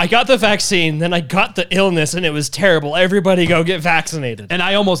insanity. I got the vaccine, then I got the illness, and it was terrible. Everybody go get vaccinated. And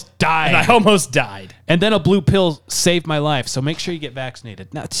I almost died. And then a blue pill saved my life, so make sure you get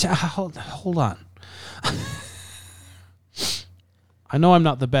vaccinated. Now, hold on. I know I'm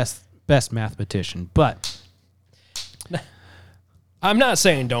not the best mathematician, but I'm not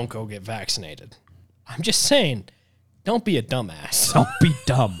saying don't go get vaccinated. I'm just saying don't be a dumbass. Don't be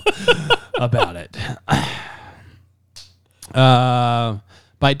dumb about it.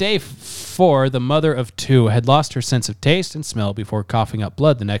 By day 4, the mother of 2 had lost her sense of taste and smell before coughing up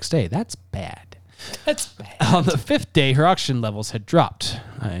blood the next day. That's bad. That's bad. On the 5th day, her oxygen levels had dropped.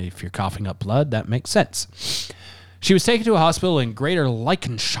 If you're coughing up blood, that makes sense. She was taken to a hospital in Greater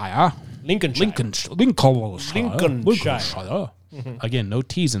Lincolnshire. Lincolnshire. Again, no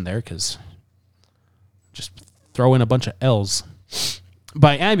T's in there because just throw in a bunch of L's.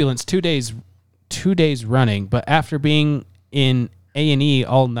 By ambulance 2 days running, but after being in A&E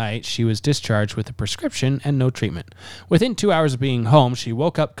all night, she was discharged with a prescription and no treatment. Within 2 hours of being home, she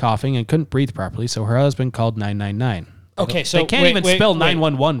woke up coughing and couldn't breathe properly, so her husband called 999. Okay, so they can't even spell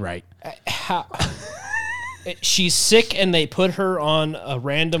 911 right. How? She's sick and they put her on a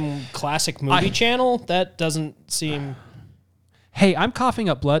random classic movie channel? That doesn't seem... Hey, I'm coughing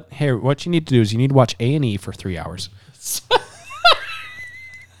up blood. Here, what you need to do is you need to watch A&E for 3 hours.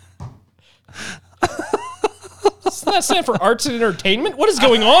 Doesn't that stand for arts and entertainment? What is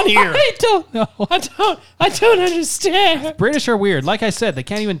going on here? I don't know. I don't understand. British are weird. Like I said, they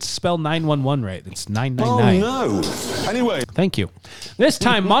can't even spell 911 right. It's 999. Oh, no. Anyway. Thank you. This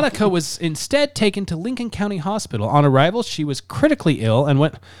time, Monica was instead taken to Lincoln County Hospital. On arrival, she was critically ill and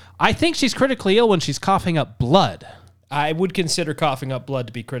went... I think she's critically ill when she's coughing up blood. I would consider coughing up blood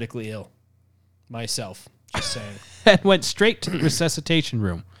to be critically ill. Myself. Just saying. And went straight to the resuscitation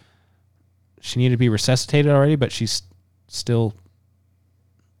room. She needed to be resuscitated already, but she's still...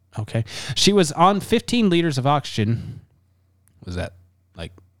 Okay. She was on 15 liters of oxygen. Was that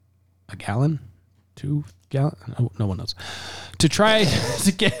like a gallon? 2 gallons? No one knows. To try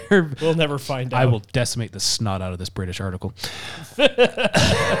to get her... We'll never find out. I will decimate the snot out of this British article.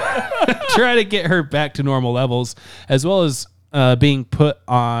 Try to get her back to normal levels, as well as being put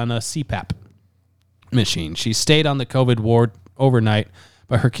on a CPAP machine. She stayed on the COVID ward overnight,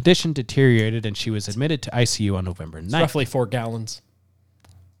 but her condition deteriorated and she was admitted to ICU on November 9th. It's roughly 4 gallons.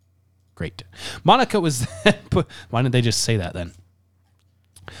 Great. Monica was then put... Why didn't they just say that then?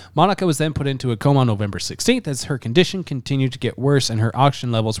 Monica was then put into a coma on November 16th as her condition continued to get worse and her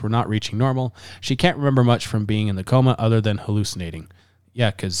oxygen levels were not reaching normal. She can't remember much from being in the coma other than hallucinating.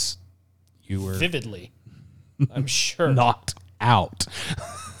 Yeah, because you were... Vividly. I'm sure. Knocked out.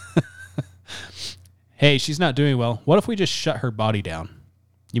 Hey, she's not doing well. What if we just shut her body down?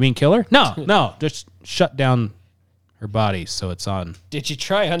 You mean kill her? No. Just shut down her body so it's on. Did you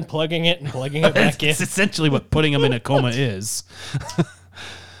try unplugging it and plugging it back in? It's essentially what putting them in a coma is.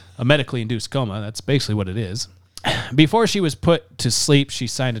 a medically induced coma. That's basically what it is. Before she was put to sleep, she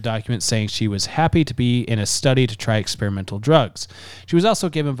signed a document saying she was happy to be in a study to try experimental drugs. She was also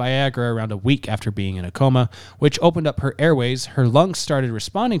given Viagra around a week after being in a coma, which opened up her airways. Her lungs started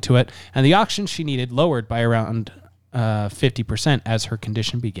responding to it, and the oxygen she needed lowered by around 50% as her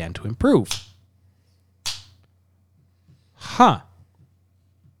condition began to improve. Huh.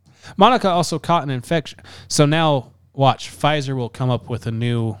 Monica also caught an infection. So now, watch, Pfizer will come up with a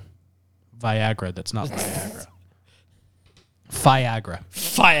new Viagra that's not Viagra. Viagra.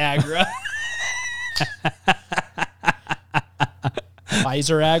 Viagra.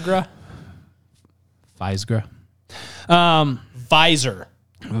 Pfizer-agra? Pfizer. Visor.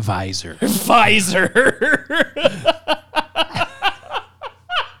 Visor. Pfizer.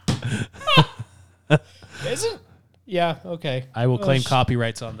 Isn't? Yeah, okay. I will claim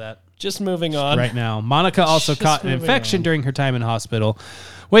copyrights on that Just moving on. right now. Monica also caught an infection during her time in hospital,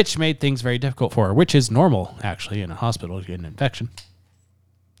 which made things very difficult for her, which is normal, actually, in a hospital to get an infection.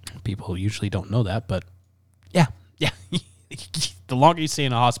 People usually don't know that, but yeah. The longer you stay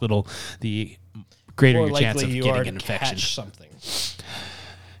in a hospital, the greater More your chance of likely you getting are an to infection. catch something.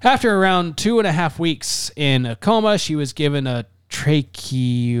 After around 2.5 weeks in a coma, she was given a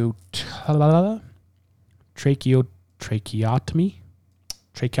tracheotomy.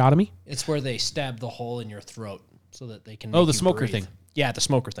 It's where they stab the hole in your throat so that they can Oh, make the you smoker breathe. thing. Yeah, the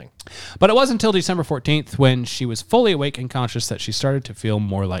smoker thing. But it wasn't until December 14th when she was fully awake and conscious that she started to feel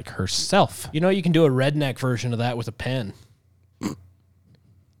more like herself. You know, you can do a redneck version of that with a pen.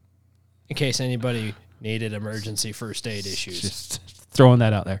 In case anybody needed emergency first aid issues. Just throwing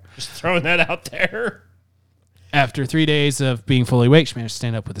that out there. Just throwing that out there. After 3 days of being fully awake, she managed to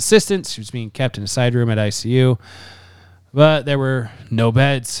stand up with assistance. She was being kept in a side room at ICU. But there were no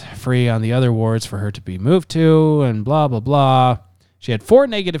beds free on the other wards for her to be moved to, and blah, blah, blah. She had 4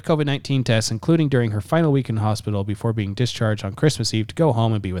 negative COVID-19 tests, including during her final week in hospital before being discharged on Christmas Eve to go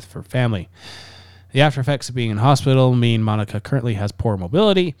home and be with her family. The after effects of being in hospital mean Monica currently has poor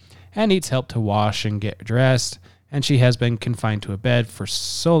mobility and needs help to wash and get dressed, and she has been confined to a bed for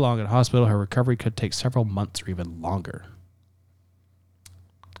so long in hospital her recovery could take several months or even longer.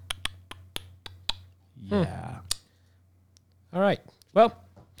 Yeah. All right. Well,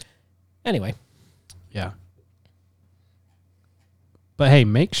 anyway. Yeah. But hey,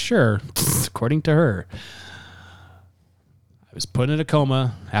 make sure, according to her, I was put in a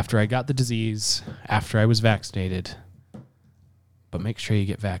coma after I got the disease, after I was vaccinated. But make sure you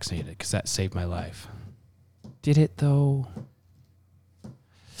get vaccinated because that saved my life. Did it, though?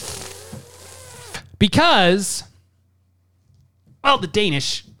 Because, well, the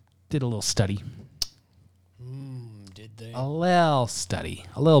Danish did a little study. Did they? A little study.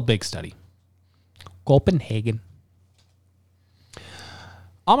 A little big study. Copenhagen.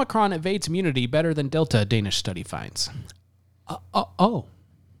 Omicron evades immunity better than Delta, Danish study finds. Oh.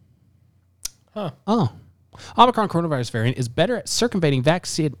 Omicron coronavirus variant is better at circumventing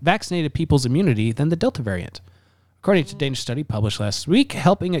vaccinated people's immunity than the Delta variant, according to a Danish study published last week,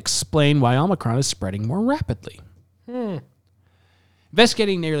 helping explain why Omicron is spreading more rapidly.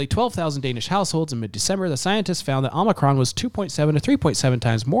 Investigating nearly 12,000 Danish households in mid-December, the scientists found that Omicron was 2.7 to 3.7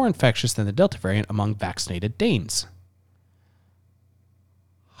 times more infectious than the Delta variant among vaccinated Danes.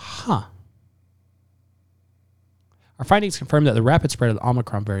 Our findings confirm that the rapid spread of the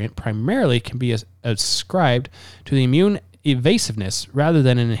Omicron variant primarily can be ascribed to the immune evasiveness rather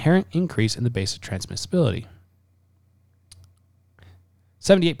than an inherent increase in the base of transmissibility.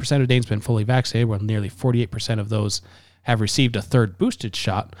 78% of Danes have been fully vaccinated, while nearly 48% of those have received a third boosted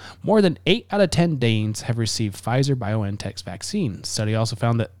shot. More than 8 out of 10 Danes have received Pfizer-BioNTech's vaccine. The study also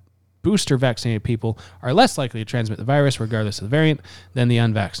found that booster vaccinated people are less likely to transmit the virus, regardless of the variant, than the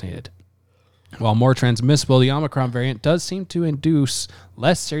unvaccinated. While more transmissible, the Omicron variant does seem to induce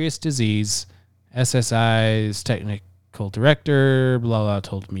less serious disease. SSI's technical director, blah, blah,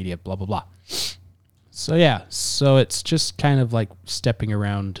 told media, blah, blah, blah. So, yeah. So, it's just kind of like stepping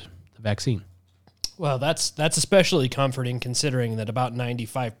around the vaccine. Well, that's especially comforting considering that about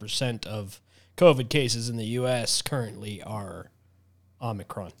 95% of COVID cases in the U.S. currently are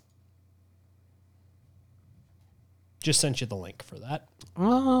Omicron. Just sent you the link for that.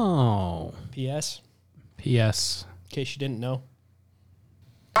 Oh. P.S. P.S. In case you didn't know.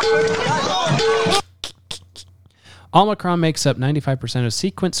 Omicron makes up 95% of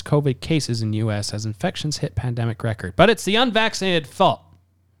sequenced COVID cases in U.S. as infections hit pandemic record. But it's the unvaccinated fault.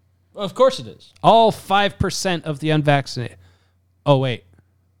 Of course it is. All 5% of the unvaccinated. Oh, wait.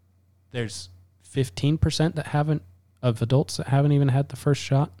 There's 15% that haven't, of adults that haven't even had the first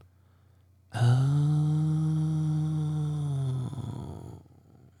shot.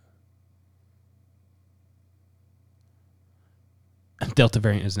 Delta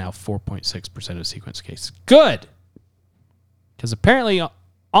variant is now 4.6% of sequence cases. Good! Because apparently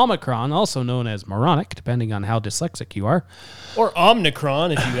Omicron, also known as moronic, depending on how dyslexic you are. Or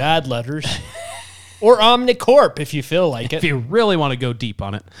Omnicron, if you add letters. Or Omnicorp, if you feel like If it. you really want to go deep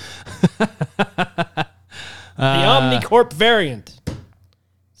on it. The Omnicorp variant.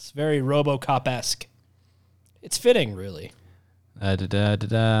 It's very RoboCop-esque. It's fitting, really. Anything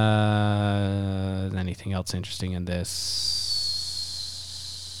else interesting in this?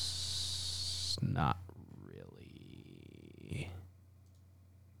 Not really.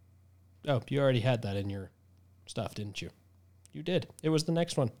 Oh, you already had that in your stuff, didn't you? You did. It was the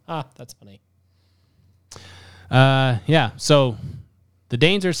next one. Ah, that's funny. Yeah, so the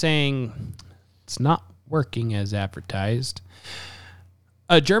Danes are saying it's not working as advertised.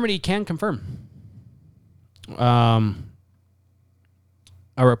 Germany can confirm. A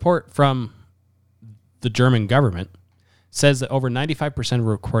report from the German government says that over 95% of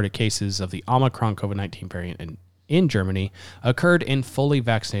recorded cases of the Omicron COVID-19 variant in Germany occurred in fully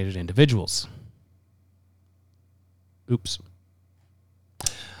vaccinated individuals. Oops.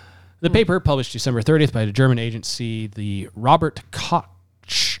 The paper, published December 30th by the German agency, the Robert Koch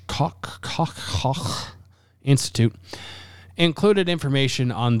Institute, included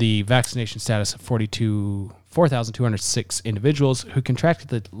information on the vaccination status of 4,206 individuals who contracted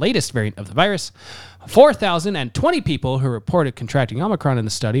the latest variant of the virus, 4,020 people who reported contracting Omicron in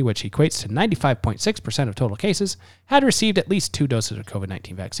the study, which equates to 95.6% of total cases, had received at least 2 doses of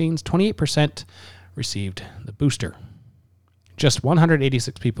COVID-19 vaccines. 28% received the booster. Just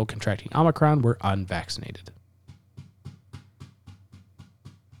 186 people contracting Omicron were unvaccinated,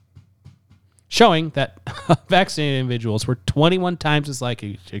 showing that vaccinated individuals were 21 times as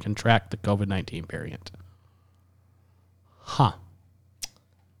likely to contract the COVID-19 variant. Huh.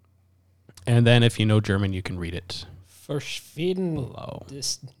 And then if you know German, you can read it. Verschwinden Below.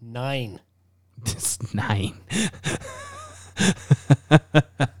 this 9. It's 9.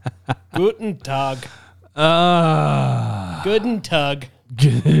 Guten Tag. Guten Tag.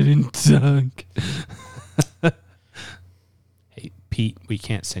 Guten Tag. Hey, Pete, we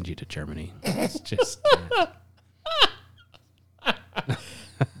can't send you to Germany. It's just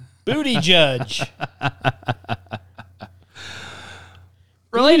Booty judge.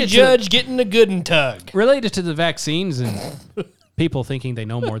 related Booty judge getting a Guten Tag. Related to the vaccines and people thinking they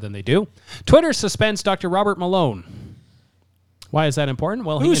know more than they do, Twitter suspends Dr. Robert Malone. Why is that important?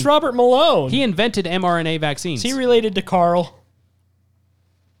 Well, Who's Robert Malone? he invented mRNA vaccines. Is he related to Carl?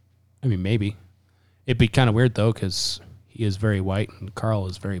 I mean, maybe. It'd be kind of weird, though, because he is very white and Carl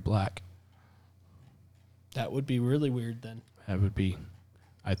is very black. That would be really weird then. That would be...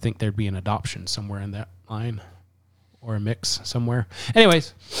 I think there'd be an adoption somewhere in that line. Or a mix somewhere.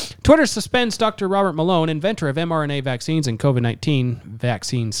 Anyways, Twitter suspends Dr. Robert Malone, inventor of mRNA vaccines and COVID-19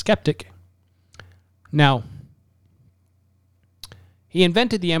 vaccine skeptic. Now, he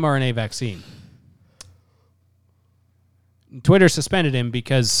invented the mRNA vaccine. Twitter suspended him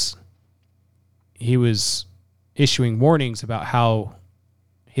because he was issuing warnings about how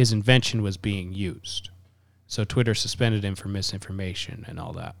his invention was being used. So Twitter suspended him for misinformation and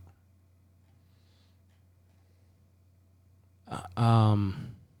all that.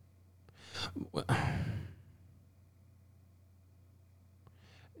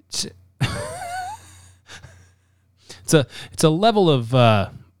 It's a level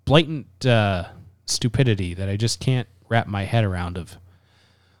of blatant stupidity that I just can't wrap my head around.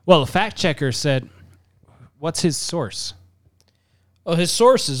 Well, a fact checker said, "What's his source?" Oh, his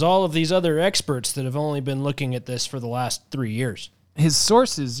source is all of these other experts that have only been looking at this for the last 3 years. His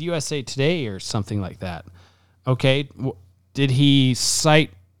source is USA Today or something like that. Okay, did he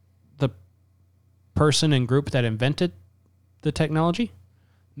cite the person and group that invented the technology?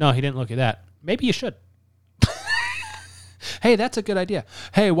 No, he didn't look at that. Maybe you should. Hey, that's a good idea.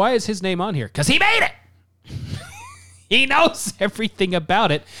 Hey, why is his name on here? Because he made it. He knows everything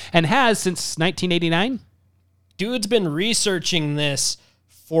about it and has since 1989. Dude's been researching this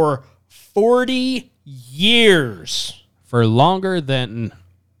for 40 years. For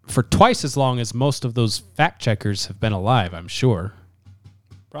twice as long as most of those fact checkers have been alive, I'm sure.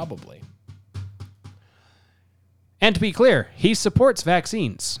 Probably. And to be clear, he supports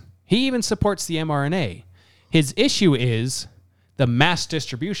vaccines. He even supports the mRNA. His issue is the mass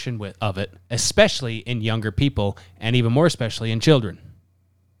distribution of it, especially in younger people, and even more especially in children.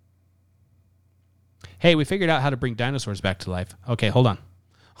 Hey, we figured out how to bring dinosaurs back to life. Okay, hold on.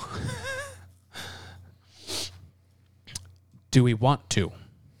 Do we want to?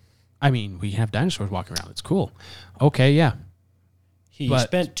 I mean, we have dinosaurs walking around. It's cool. Okay, yeah. He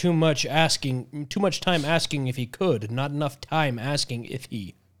spent too much time asking if he could, not enough time asking if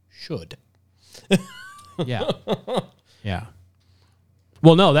he should. Yeah. Yeah.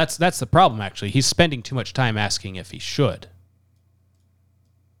 Well, no, that's the problem, actually. He's spending too much time asking if he should.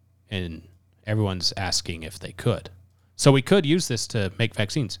 And everyone's asking if they could. So we could use this to make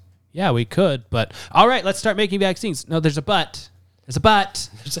vaccines. Yeah, we could, but all right, let's start making vaccines. No, there's a but. There's a but.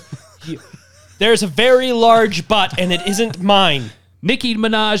 There's a very large but, and it isn't mine. Nicki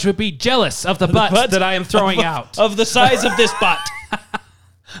Minaj would be jealous of the butt that I am throwing out. Of the size of this butt.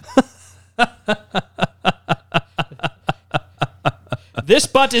 This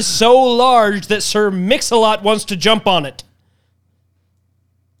butt is so large that Sir Mix-a-Lot wants to jump on it.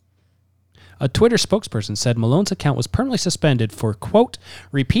 A Twitter spokesperson said Malone's account was permanently suspended for, quote,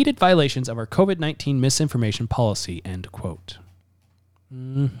 repeated violations of our COVID-19 misinformation policy, end quote.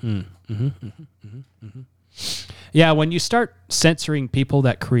 Yeah, when you start censoring people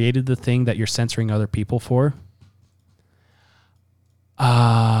that created the thing that you're censoring other people for,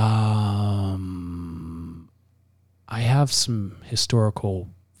 I have some historical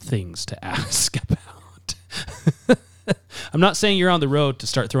things to ask about. I'm not saying you're on the road to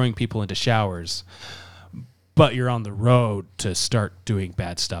start throwing people into showers, but you're on the road to start doing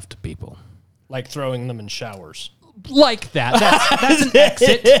bad stuff to people. Like throwing them in showers. Like that. That's an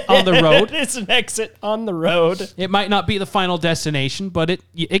exit on the road. It's an exit on the road. It might not be the final destination, but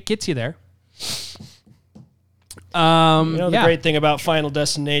it gets you there. The great thing about Final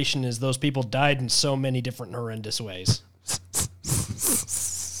Destination is those people died in so many different horrendous ways.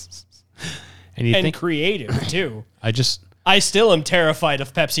 And creative, too. I still am terrified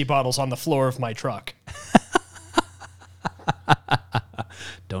of Pepsi bottles on the floor of my truck.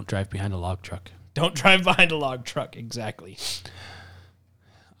 Don't drive behind a log truck. Don't drive behind a log truck, exactly.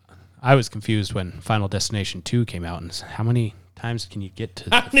 I was confused when Final Destination 2 came out, and how many times can you get to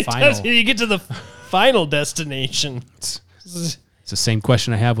the How many final? times can you get to the final destination? It's the same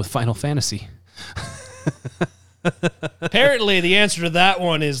question I have with Final Fantasy. Apparently, the answer to that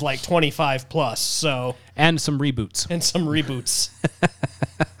one is like 25 plus. So and some reboots.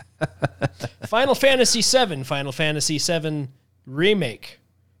 Final Fantasy VII, Final Fantasy VII Remake,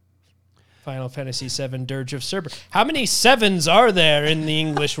 Final Fantasy VII Dirge of Cerber. How many sevens are there in the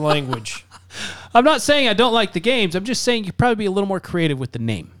English language? I'm not saying I don't like the games. I'm just saying you could probably be a little more creative with the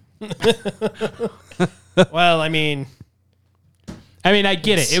name. Well, I mean, I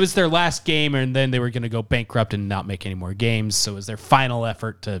get it. It was their last game, and then they were going to go bankrupt and not make any more games. So it was their final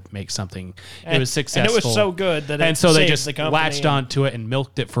effort to make something. It was successful. And it was so good that they just latched onto it and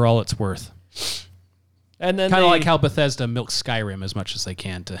milked it for all it's worth. And then kind of like how Bethesda milks Skyrim as much as they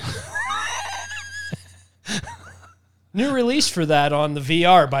can to. New release for that on the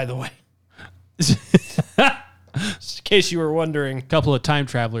VR, by the way. Just in case you were wondering. A couple of time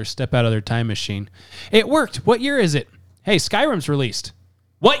travelers step out of their time machine. It worked. What year is it? Hey, Skyrim's released.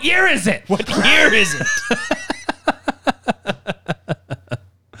 What year is it? What year is it?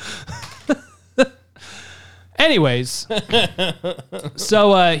 Anyways,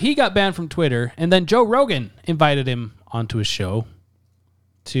 so he got banned from Twitter, and then Joe Rogan invited him onto his show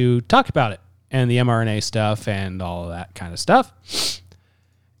to talk about it and the mRNA stuff and all of that kind of stuff.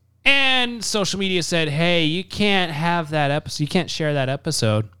 And social media said, hey, you can't have that episode. You can't share that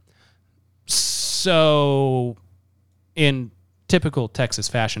episode. So, in typical Texas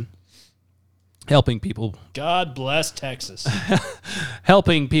fashion, helping people... God bless Texas.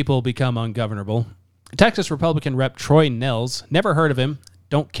 helping people become ungovernable. Texas Republican Rep Troy Nels, never heard of him,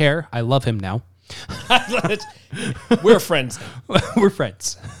 don't care, I love him now. We're friends. We're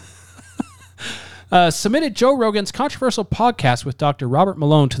friends. Submitted Joe Rogan's controversial podcast with Dr. Robert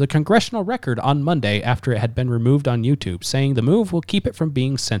Malone to the Congressional Record on Monday after it had been removed on YouTube, saying the move will keep it from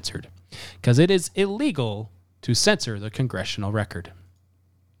being censored, because it is illegal to censor the Congressional Record.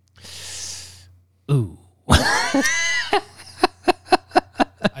 Ooh.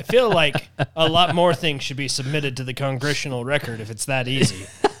 I feel like a lot more things should be submitted to the Congressional Record if it's that easy.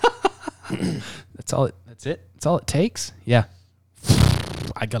 That's it? That's all it takes? Yeah.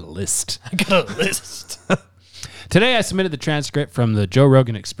 I got a list. Today I submitted the transcript from the Joe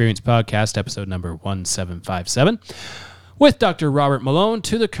Rogan Experience podcast, episode number 1757, with Dr. Robert Malone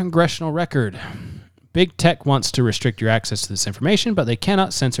to the Congressional Record. Big Tech wants to restrict your access to this information, but they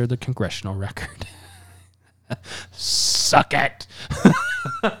cannot censor the Congressional Record. Suck it.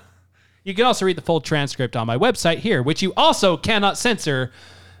 You can also read the full transcript on my website here, which you also cannot censor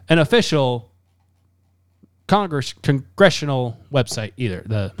an official congressional website either.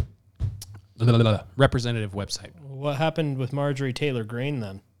 The representative website. What happened with Marjorie Taylor Greene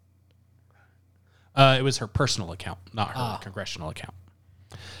then? It was her personal account, not her congressional account.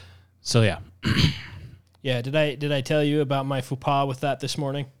 So yeah. Yeah, did I tell you about my faux pas with that this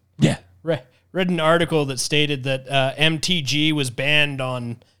morning? Yeah. Read an article that stated that MTG was banned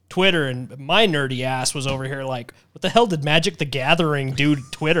on Twitter, and my nerdy ass was over here like, what the hell did Magic the Gathering do to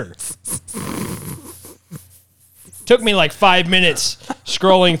Twitter? Took me like 5 minutes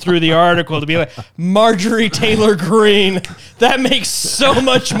scrolling through the article to be like, Marjorie Taylor Greene. That makes so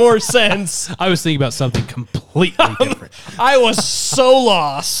much more sense. I was thinking about something completely different. I was so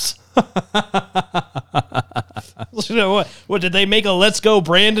lost. What did they make a Let's Go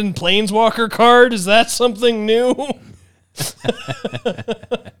Brandon Planeswalker card? Is that something new?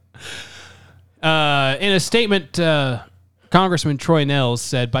 In a statement, Congressman Troy Nehls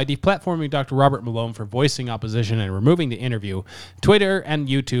said, by deplatforming Dr. Robert Malone for voicing opposition and removing the interview, Twitter and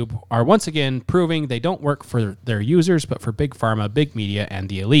YouTube are once again proving they don't work for their users, but for big pharma, big media, and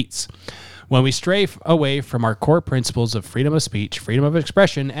the elites. When we stray away from our core principles of freedom of speech, freedom of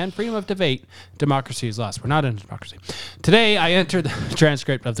expression, and freedom of debate, democracy is lost. We're not in a democracy. Today, I entered the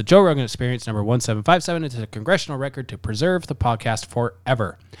transcript of the Joe Rogan Experience number 1757 into the congressional record to preserve the podcast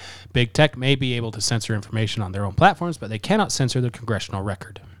forever. Big tech may be able to censor information on their own platforms, but they cannot censor the congressional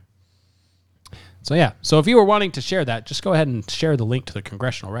record. So yeah, so if you were wanting to share that, just go ahead and share the link to the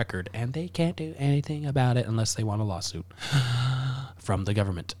congressional record, and they can't do anything about it unless they want a lawsuit from the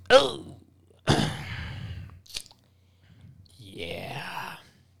government. Yeah.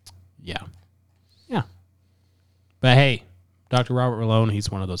 But hey, Dr. Robert Malone,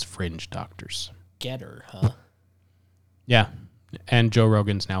 he's one of those fringe doctors. Getter, huh? Yeah. And Joe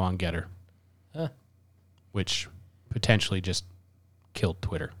Rogan's now on Getter. Huh. Which potentially just killed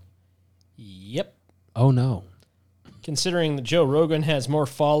Twitter. Yep. Oh, no. Considering that Joe Rogan has more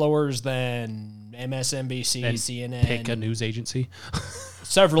followers than MSNBC, And CNN. pick a news agency.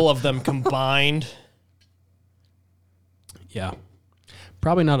 Several of them combined. Yeah.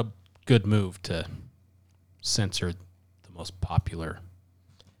 Probably not a good move to censor the most popular.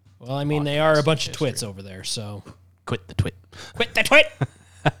 Well, I mean, they are a bunch of twits over there, so. Quit the twit. Quit the twit!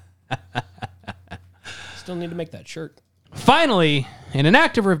 Still need to make that shirt. Finally, in an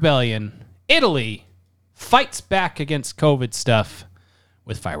act of rebellion, Italy fights back against COVID stuff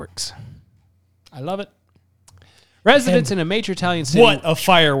with fireworks. I love it. Residents in a major Italian city. What a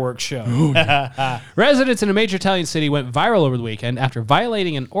fireworks show. Residents in a major Italian city went viral over the weekend after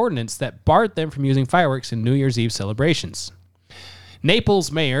violating an ordinance that barred them from using fireworks in New Year's Eve celebrations.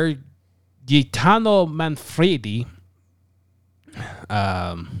 Naples mayor Gaetano Manfredi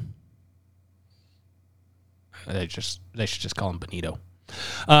they should just call him Benito.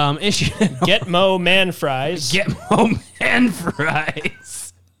 Issued Get Mo Man Fries. Get Mo Man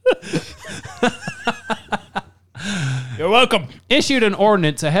Fries. You're welcome. Issued an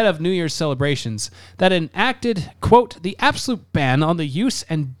ordinance ahead of New Year's celebrations that enacted, quote, the absolute ban on the use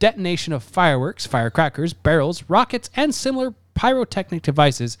and detonation of fireworks, firecrackers, barrels, rockets, and similar pyrotechnic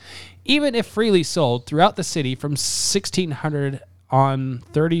devices, even if freely sold throughout the city from 1600 on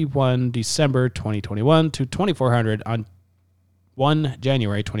 31 December 2021 to 2400 on 1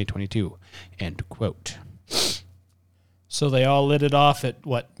 January 2022, end quote. So they all lit it off at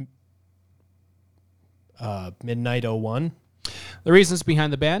what? Midnight 01? The reasons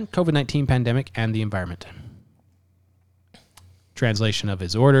behind the ban, COVID-19 pandemic and the environment. Translation of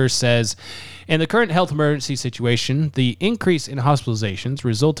his order says, in the current health emergency situation, the increase in hospitalizations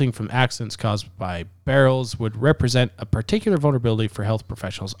resulting from accidents caused by barrels would represent a particular vulnerability for health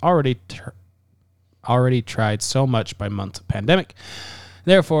professionals already tried so much by months of pandemic.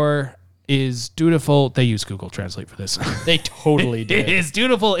 Therefore, is dutiful. They use Google Translate for this. They totally did. It is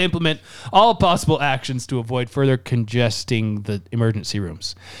dutiful to implement all possible actions to avoid further congesting the emergency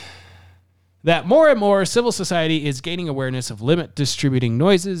rooms. That more and more civil society is gaining awareness of limit distributing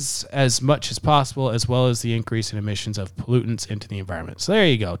noises as much as possible, as well as the increase in emissions of pollutants into the environment. So there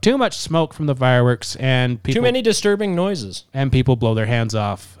you go. Too much smoke from the fireworks and people. Too many disturbing noises. And people blow their hands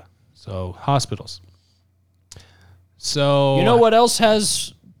off. So hospitals. So you know what else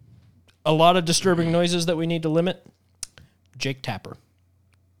has a lot of disturbing noises that we need to limit? Jake Tapper.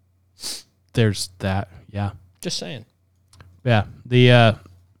 There's that. Yeah. Just saying. Yeah. The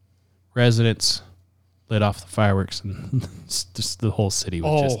residents lit off the fireworks and just the whole city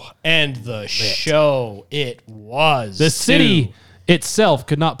was just and the show it was. The city itself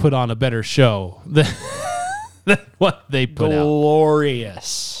could not put on a better show than what they put out.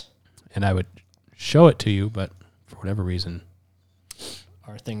 Glorious. And I would show it to you, but for whatever reason,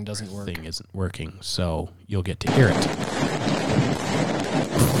 our thing doesn't work. Thing isn't working, so you'll get to hear it.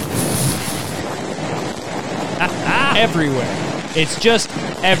 Everywhere. It's just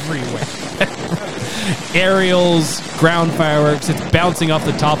everywhere. Aerials, ground fireworks. It's bouncing off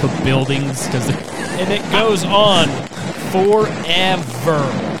the top of buildings And it goes on forever.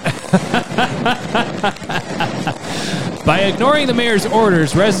 By ignoring the mayor's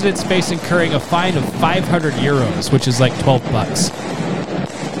orders, residents face incurring a fine of 500 euros, which is like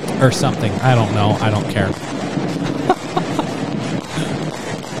 $12 or something. I don't know. I don't care.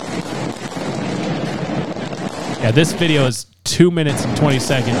 Yeah, this video is 2 minutes and 20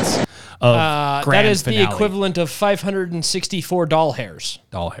 seconds of grand that is finale. the equivalent of 564 doll hairs.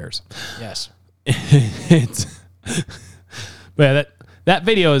 Doll hairs. Yes. It's, but yeah, that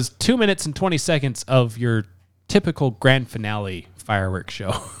video is 2 minutes and 20 seconds of your typical grand finale fireworks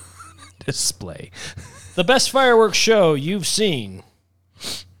show display. The best fireworks show you've seen.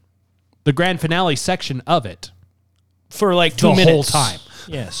 The grand finale section of it. For like 2 The minutes. whole time.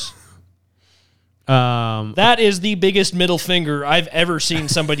 Yes. That is the biggest middle finger I've ever seen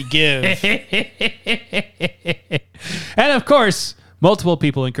somebody give. And of course, multiple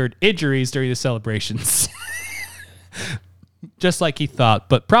people incurred injuries during the celebrations. Just like he thought,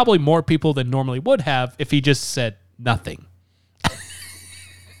 but probably more people than normally would have if he just said nothing.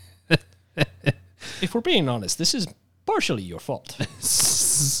 If we're being honest, this is partially your fault.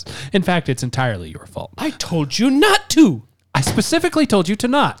 In fact, it's entirely your fault. I told you not to. I specifically told you to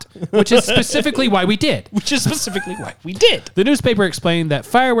not, which is specifically why we did. Which is specifically why we did. The newspaper explained that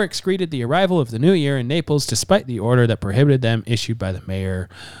fireworks greeted the arrival of the new year in Naples despite the order that prohibited them issued by the mayor,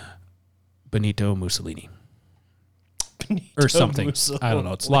 Benito Mussolini. Or something. I don't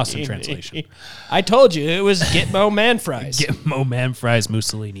know. It's lost in translation. I told you it was Get Mo Man Fries. Get Mo Man Fries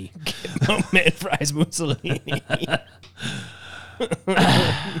Mussolini. Get Mo Man Fries Mussolini.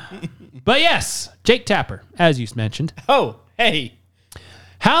 But yes, Jake Tapper, as you mentioned. Oh, hey.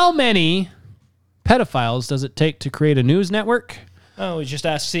 How many pedophiles does it take to create a news network? Oh, we just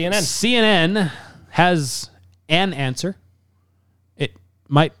asked CNN. CNN has an answer. It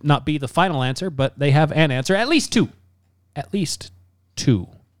might not be the final answer, but they have an answer. At least two. At least two.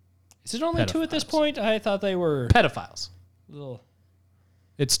 Is it only two at this point? I thought they were pedophiles. Little.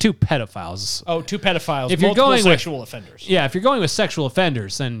 It's two pedophiles. Oh, two pedophiles. If you're multiple going sexual with, offenders. Yeah, if you're going with sexual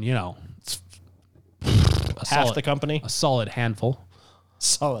offenders, then, you know, it's half the company. A solid handful.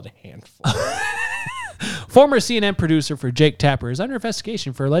 Solid handful. Former CNN producer for Jake Tapper is under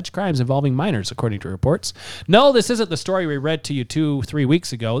investigation for alleged crimes involving minors, according to reports. No, this isn't the story we read to you 2-3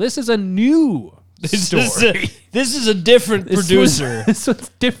 weeks ago. This is a new story. This is a different producer. This one's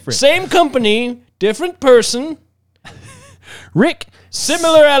different. Same company, different person.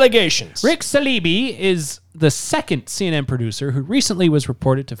 Similar allegations. Rick Salibi is the second CNN producer who recently was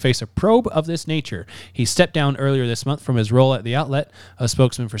reported to face a probe of this nature. He stepped down earlier this month from his role at the outlet, a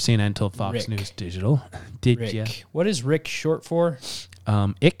spokesman for CNN told Fox News Digital. What is Rick short for?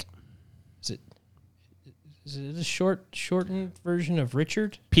 Ick. Is it a shortened version of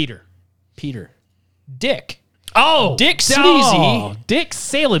Richard? Peter. Dick. Oh, Dick Sleazy. Oh, Dick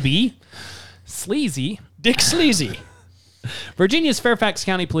Salibi. Sleazy. Dick Sleazy. Virginia's Fairfax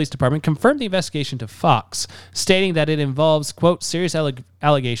County Police Department confirmed the investigation to Fox, stating that it involves, quote, serious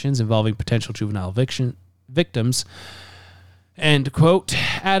allegations involving potential juvenile victims, and, quote,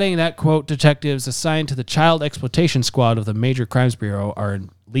 adding that, quote, detectives assigned to the Child Exploitation Squad of the Major Crimes Bureau are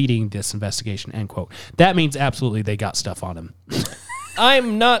leading this investigation, end quote. That means absolutely they got stuff on him.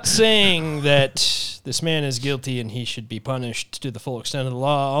 I'm not saying that this man is guilty and he should be punished to the full extent of the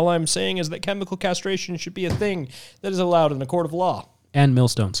law. All I'm saying is that chemical castration should be a thing that is allowed in a court of law. And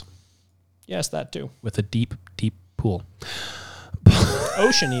millstones. Yes, that too. With a deep, deep pool.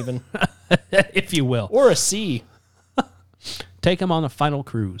 Ocean even. If you will. Or a sea. Take him on a final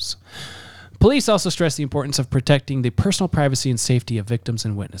cruise. Police also stress the importance of protecting the personal privacy and safety of victims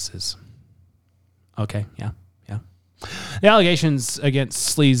and witnesses. Okay, yeah. The allegations against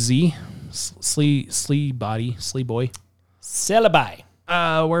Sleazy, Slee Boy, Celebi,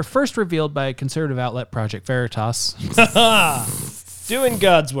 were first revealed by conservative outlet Project Veritas. Doing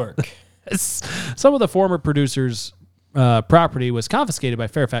God's work. Some of the former producer's property was confiscated by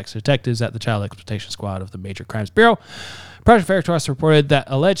Fairfax detectives at the Child Exploitation Squad of the Major Crimes Bureau. Project Veritas reported that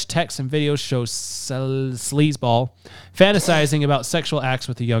alleged texts and videos show Sleazeball fantasizing about sexual acts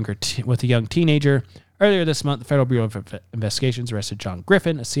with a young teenager. Earlier this month, the Federal Bureau of Investigations arrested John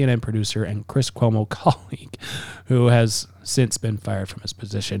Griffin, a CNN producer and Chris Cuomo colleague, who has since been fired from his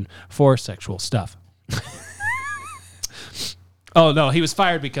position for sexual stuff. Oh, no, he was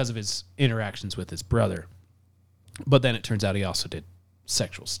fired because of his interactions with his brother. But then it turns out he also did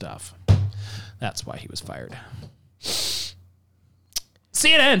sexual stuff. That's why he was fired.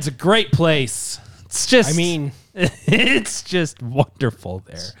 CNN's a great place. It's just... I mean... it's just wonderful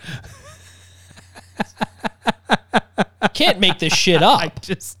there. Can't make this shit up.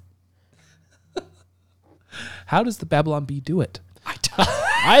 How does the Babylon Bee do it?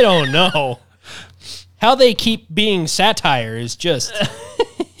 I don't know. How they keep being satire is just...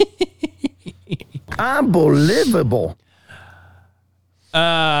 Unbelievable.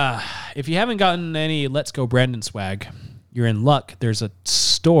 If you haven't gotten any Let's Go Brandon swag, you're in luck. There's a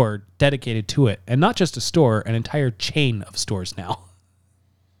store dedicated to it. And not just a store, an entire chain of stores now.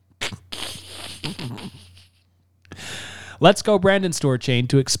 Let's Go Brandon store chain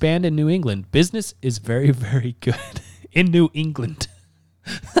to expand in New England. Business is very, very good in New England.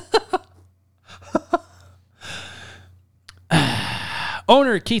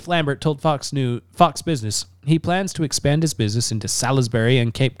 Owner Keith Lambert told Fox Business he plans to expand his business into Salisbury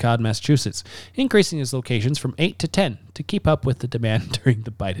and Cape Cod, Massachusetts, increasing his locations from 8 to 10 to keep up with the demand during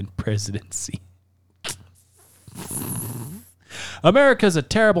the Biden presidency. America's a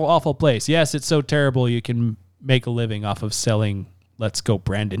terrible, awful place. Yes, it's so terrible you can make a living off of selling Let's Go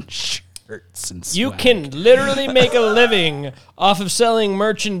Brandon shirts and swag. You can literally make a living off of selling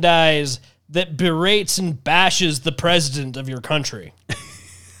merchandise that berates and bashes the president of your country.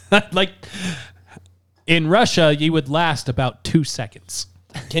 Like, in Russia, you would last about 2 seconds.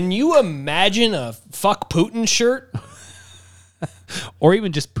 Can you imagine a fuck Putin shirt? Or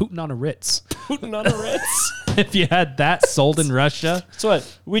even just Putin on a Ritz. Putin on a Ritz? If you had that sold in Russia. So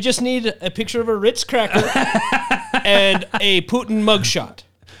what? We just need a picture of a Ritz cracker and a Putin mugshot.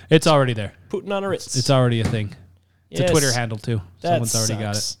 It's already there. Putin on a Ritz. It's already a thing. It's Yes. a Twitter handle, too. That Someone's already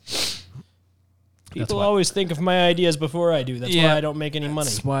got sucks. it. People why. always think of my ideas before I do. That's why I don't make any money.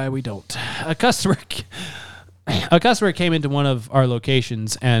 That's why we don't. A customer came into one of our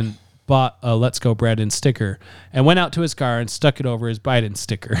locations and bought a Let's Go Brandon sticker and went out to his car and stuck it over his Biden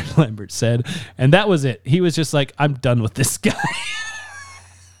sticker, Lambert said. And that was it. He was just like, I'm done with this guy.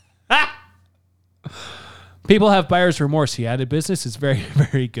 People have buyer's remorse, he added. Business is very,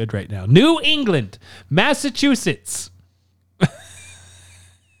 very good right now. New England, Massachusetts.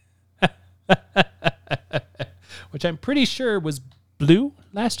 Which I'm pretty sure was blue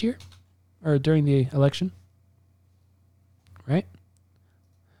last year or during the election. Right?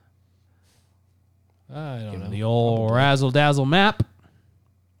 I don't know. The old razzle-dazzle map.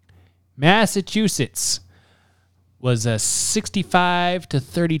 Massachusetts was a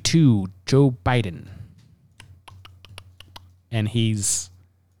 65-32 Joe Biden. And he's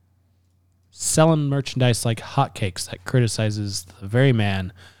selling merchandise like hotcakes that criticizes the very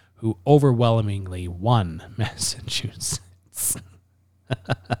man who overwhelmingly won Massachusetts.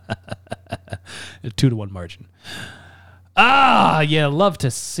 A 2-1 margin. Yeah, love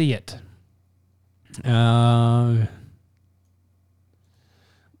to see it.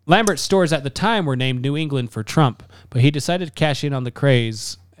 Lambert's stores at the time were named New England for Trump, but he decided to cash in on the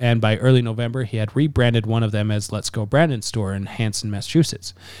craze, and by early November, he had rebranded one of them as Let's Go Brandon store in Hanson,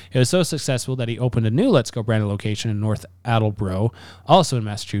 Massachusetts. It was so successful that he opened a new Let's Go Brandon location in North Attleboro, also in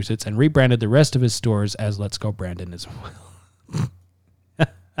Massachusetts, and rebranded the rest of his stores as Let's Go Brandon as well.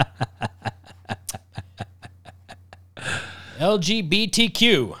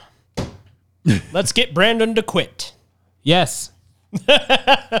 LGBTQ. Let's get Brandon to quit. Yes.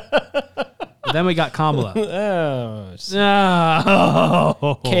 Then we got Kamala. Oh,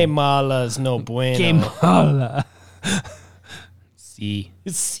 Oh. Kamala's no bueno. Kamala. See.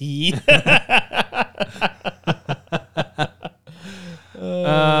 See?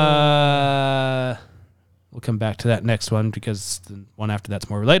 We'll come back to that next one because the one after that's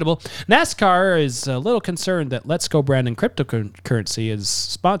more relatable. NASCAR is a little concerned that Let's Go Brandon cryptocurrency is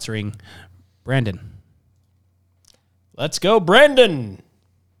sponsoring Brandon. Let's go, Brandon.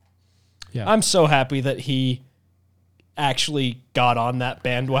 Yeah. I'm so happy that he actually got on that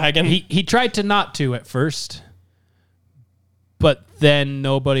bandwagon. He tried to not to at first, but then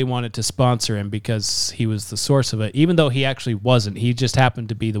nobody wanted to sponsor him because he was the source of it, even though he actually wasn't. He just happened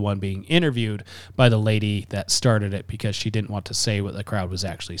to be the one being interviewed by the lady that started it because she didn't want to say what the crowd was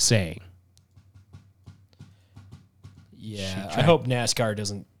actually saying. Yeah, I hope NASCAR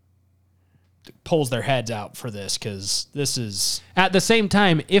doesn't pulls their heads out for this, because this is... At the same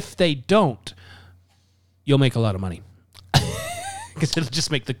time, if they don't, you'll make a lot of money. Because it'll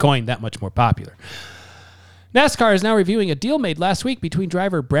just make the coin that much more popular. NASCAR is now reviewing a deal made last week between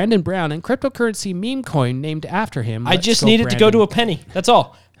driver Brandon Brown and cryptocurrency meme coin named after him. I just needed to go to a penny. That's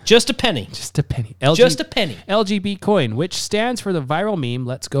all. Just a penny. Just a penny. Just a penny. LGB coin, which stands for the viral meme,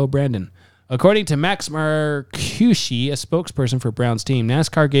 Let's Go Brandon. According to Max Marcucci, a spokesperson for Brown's team,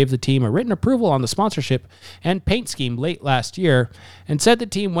 NASCAR gave the team a written approval on the sponsorship and paint scheme late last year and said the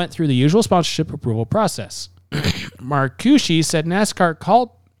team went through the usual sponsorship approval process. Marcucci said NASCAR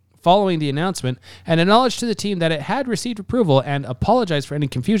called following the announcement and acknowledged to the team that it had received approval and apologized for any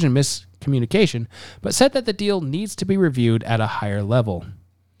confusion and miscommunication, but said that the deal needs to be reviewed at a higher level.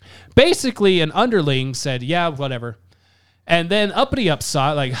 Basically, an underling said, yeah, whatever. And then Uppity Up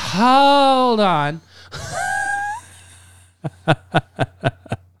saw it like, hold on.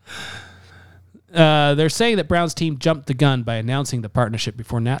 They're saying that Brown's team jumped the gun by announcing the partnership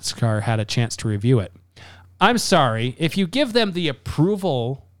before NASCAR had a chance to review it. I'm sorry. If you give them the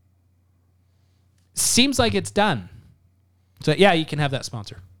approval, seems like it's done. So, yeah, you can have that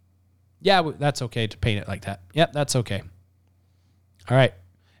sponsor. Yeah, that's okay to paint it like that. Yep, that's okay. All right.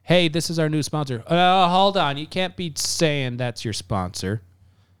 Hey, this is our new sponsor. Hold on. You can't be saying that's your sponsor.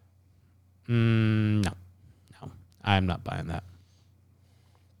 No, I'm not buying that.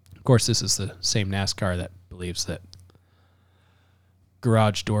 Of course, this is the same NASCAR that believes that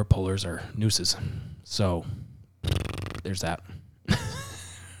garage door pullers are nooses. So, there's that.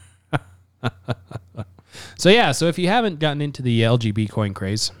 So if you haven't gotten into the LGB coin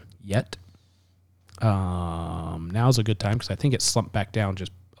craze yet, now's a good time because I think it slumped back down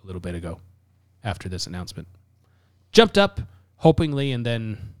just a little bit ago after this announcement. Jumped up, hopingly, and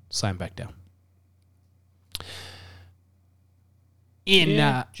then slammed back down.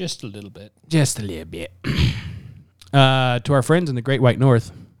 Just a little bit. Just a little bit. To our friends in the Great White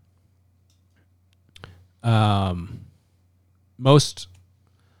North, most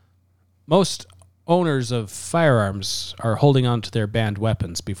owners of firearms are holding on to their banned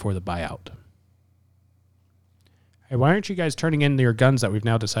weapons before the buyout. Hey, why aren't you guys turning in your guns that we've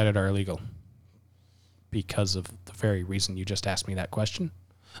now decided are illegal? Because of the very reason you just asked me that question.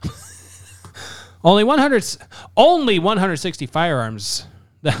 Only 160 firearms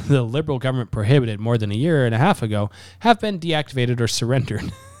that the Liberal government prohibited more than a year and a half ago have been deactivated or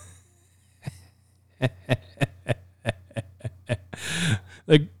surrendered.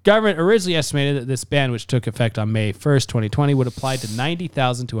 The government originally estimated that this ban, which took effect on May 1st, 2020, would apply to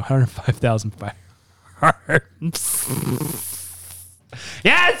 90,000 to 105,000 firearms.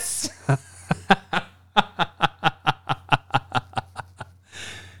 Yes!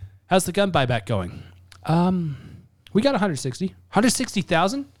 How's the gun buyback going? We got 160.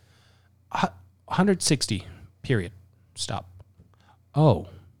 160,000? 160. Period. Stop. Oh.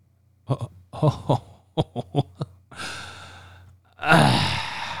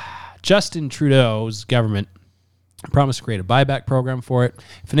 Justin Trudeau's government promised to create a buyback program for it.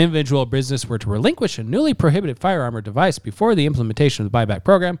 If an individual or business were to relinquish a newly prohibited firearm or device before the implementation of the buyback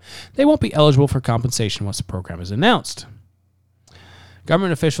program, they won't be eligible for compensation once the program is announced.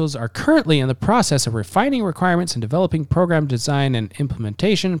 Government officials are currently in the process of refining requirements and developing program design and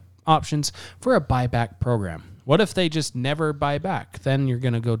implementation options for a buyback program. What if they just never buy back? Then you're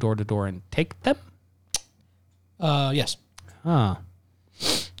going to go door to door and take them? Yes.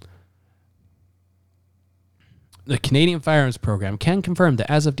 The Canadian Firearms Program can confirm that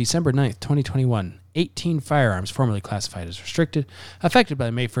as of December 9th, 2021, 18 firearms formerly classified as restricted, affected by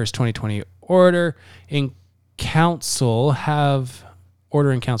the May 1st, 2020 order in council have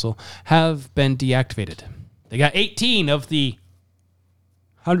been deactivated. They got 18 of the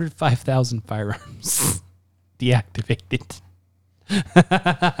 105,000 firearms deactivated.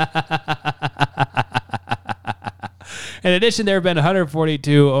 In addition, there have been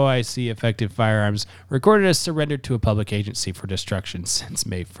 142 OIC effective firearms recorded as surrendered to a public agency for destruction since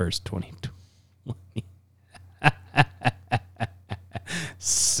May 1st, 2020.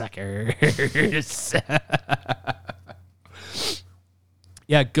 Suckers.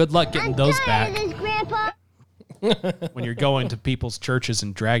 Yeah, good luck getting those back. When you're going to people's churches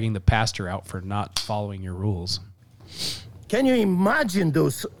and dragging the pastor out for not following your rules. Can you imagine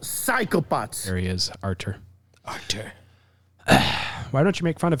those psychopaths? There he is, Arthur. Why don't you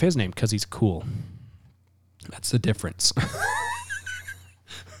make fun of his name? Because he's cool. That's the difference.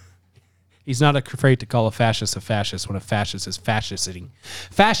 He's not afraid to call a fascist when a fascist is fascisting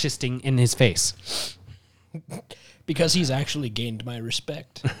in his face. Because he's actually gained my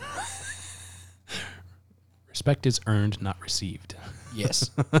respect. Respect is earned, not received.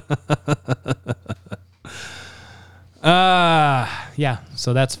 Yes. Yeah,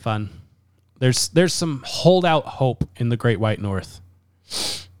 so that's fun. There's some holdout hope in the Great White North.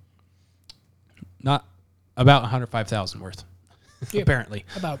 Not about 105,000 worth, apparently.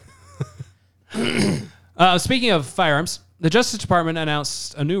 About. Speaking of firearms, the Justice Department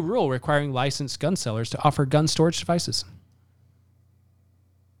announced a new rule requiring licensed gun sellers to offer gun storage devices.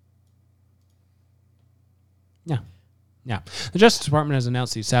 Yeah. The Justice Department has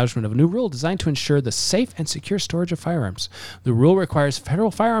announced the establishment of a new rule designed to ensure the safe and secure storage of firearms. The rule requires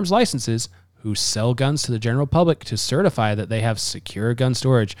federal firearms licenses who sell guns to the general public to certify that they have secure gun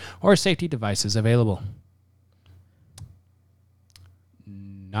storage or safety devices available.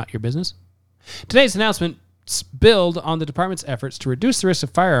 Not your business? Today's announcements build on the department's efforts to reduce the risk of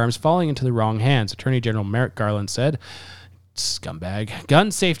firearms falling into the wrong hands. Attorney General Merrick Garland said, "Scumbag.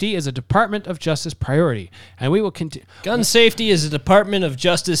 Gun safety is a Department of Justice priority, and we will continue." Gun safety is a Department of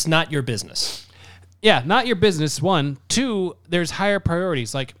Justice, not your business. Yeah, not your business, one. Two, there's higher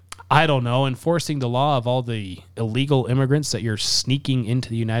priorities, like, I don't know, enforcing the law of all the illegal immigrants that you're sneaking into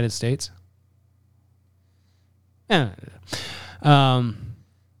the United States.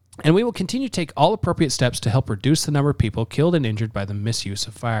 And we will continue to take all appropriate steps to help reduce the number of people killed and injured by the misuse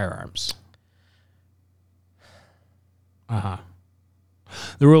of firearms.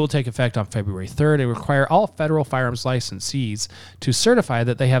 The rule will take effect on February 3rd and require all federal firearms licensees to certify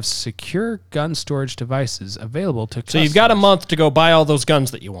that they have secure gun storage devices available to customers. So you've got a month to go buy all those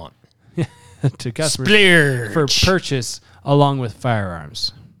guns that you want. to customers Splurge. for purchase along with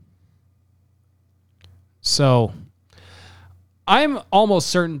firearms. So I'm almost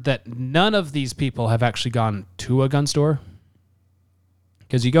certain that none of these people have actually gone to a gun store.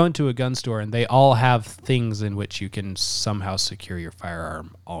 Because you go into a gun store and they all have things in which you can somehow secure your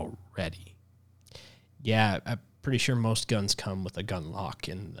firearm already. Yeah, I'm pretty sure most guns come with a gun lock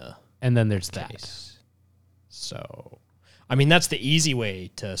in the And then there's case. that. So, I mean, that's the easy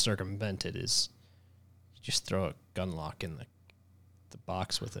way to circumvent it is just throw a gun lock in the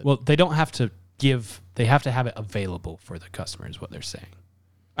box with it. Well, they don't have to they have to have it available for the customer is what they're saying.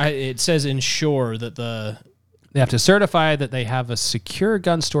 It says ensure that They have to certify that they have a secure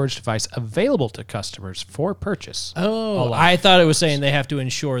gun storage device available to customers for purchase. Oh, I thought it was saying they have to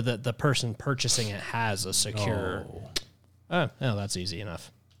ensure that the person purchasing it has a secure. Oh, that's easy enough.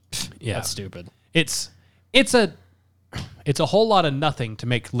 Yeah. That's stupid. It's a whole lot of nothing to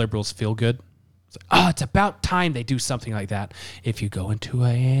make liberals feel good. It's like, it's about time they do something like that. If you go into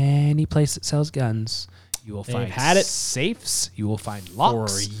any place that sells guns, you will find had it safes, you will find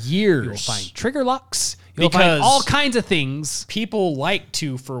locks for years. you will find trigger locks, you'll Because find all kinds of things. People like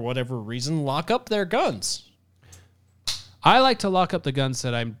to, for whatever reason, lock up their guns. I like to lock up the guns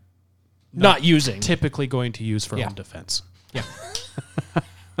that I'm Not using. typically going to use for home defense. Yeah.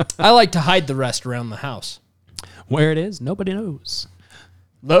 I like to hide the rest around the house. Where it is, nobody knows.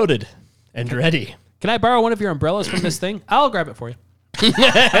 Loaded and ready. Can I borrow one of your umbrellas from this thing? I'll grab it for you.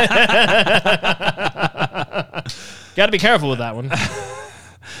 Got to be careful with that one.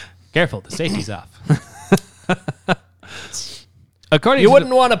 Careful, the safety's off. According You to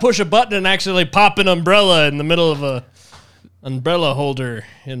wouldn't want to push a button and actually pop an umbrella in the middle of a umbrella holder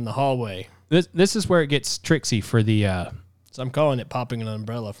in the hallway. This is where it gets tricksy for the So I'm calling it popping an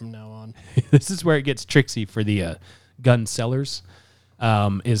umbrella from now on. this is where it gets tricksy for the gun sellers.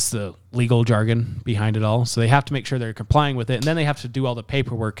 Is the legal jargon behind it all. So they have to make sure they're complying with it, and then they have to do all the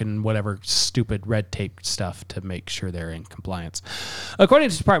paperwork and whatever stupid red tape stuff to make sure they're in compliance. According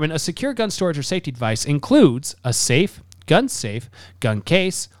to the department, a secure gun storage or safety device includes a safe, gun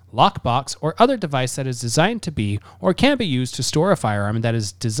case, lockbox, or other device that is designed to be or can be used to store a firearm and that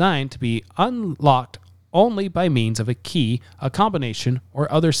is designed to be unlocked only by means of a key, a combination,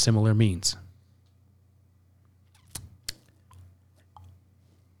 or other similar means.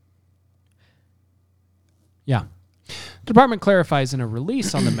 Yeah. The department clarifies in a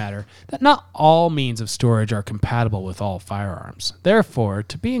release on the matter that not all means of storage are compatible with all firearms. Therefore,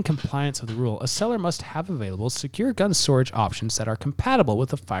 to be in compliance with the rule, a seller must have available secure gun storage options that are compatible with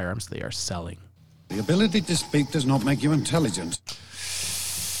the firearms they are selling. The ability to speak does not make you intelligent.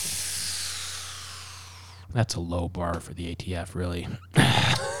 That's a low bar for the ATF, really.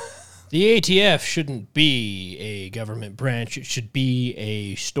 The ATF shouldn't be a government branch. It should be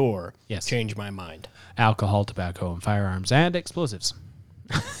a store. Yes. Change my mind. Alcohol, tobacco, and firearms, and explosives.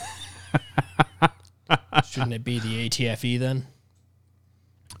 Shouldn't it be the ATFE then?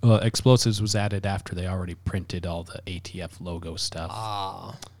 Well, explosives was added after they already printed all the ATF logo stuff.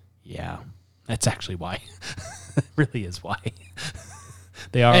 Ah. Yeah. That's actually why. It really is why.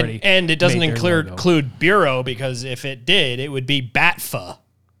 They already And it doesn't made their logo. include Bureau, because if it did, it would be BATFA.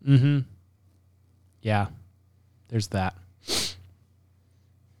 Mm-hmm. Yeah. There's that.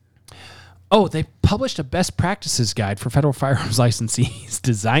 Oh, they published a best practices guide for federal firearms licensees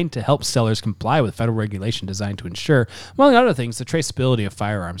designed to help sellers comply with federal regulation designed to ensure, among other things, the traceability of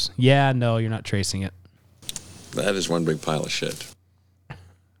firearms. Yeah, no, you're not tracing it. That is one big pile of shit.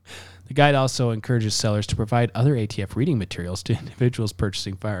 The guide also encourages sellers to provide other ATF reading materials to individuals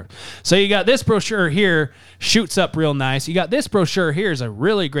purchasing firearms. So you got this brochure here, shoots up real nice. You got this brochure here is a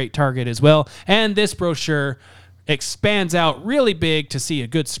really great target as well. And this brochure expands out really big to see a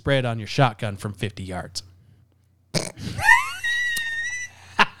good spread on your shotgun from 50 yards.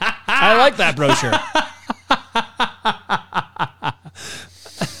 I like that brochure.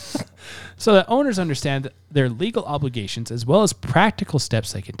 So that owners understand their legal obligations as well as practical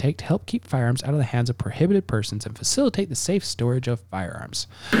steps they can take to help keep firearms out of the hands of prohibited persons and facilitate the safe storage of firearms.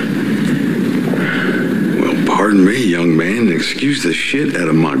 Well, pardon me, young man, and excuse the shit out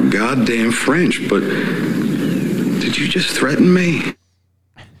of my goddamn French, but did you just threaten me?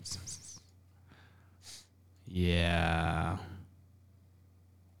 Yeah.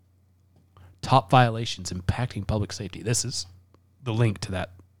 Top violations impacting public safety. This is the link to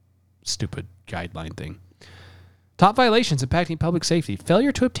that stupid guideline thing. Top violations impacting public safety.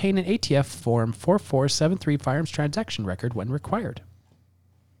 Failure to obtain an ATF Form 4473 firearms transaction record when required.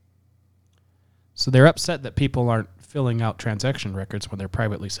 So they're upset that people aren't filling out transaction records when they're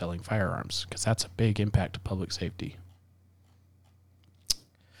privately selling firearms, because that's a big impact to public safety.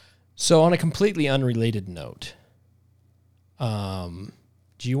 So on a completely unrelated note,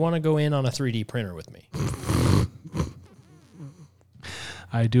 do you want to go in on a 3D printer with me?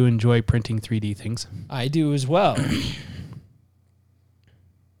 I do enjoy printing 3D things. I do as well.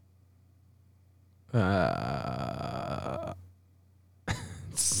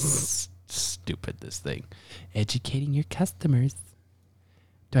 Stupid, this thing. Educating your customers.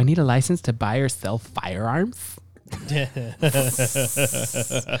 Do I need a license to buy or sell firearms?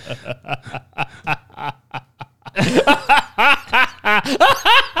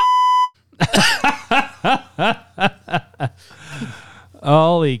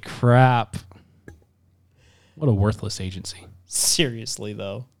 Holy crap. What a worthless agency. Seriously,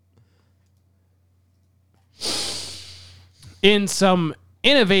 though. In some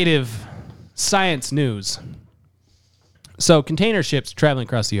innovative science news, so container ships traveling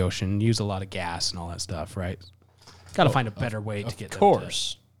across the ocean use a lot of gas and all that stuff, right? Got to find a better way to get them to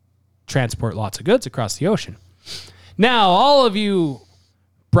transport lots of goods across the ocean. Now, all of you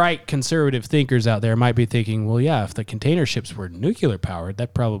bright conservative thinkers out there might be thinking, well, yeah, if the container ships were nuclear powered,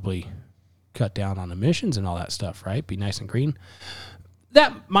 that'd probably cut down on emissions and all that stuff, right? Be nice and green.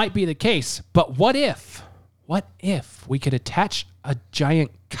 That might be the case, but what if we could attach a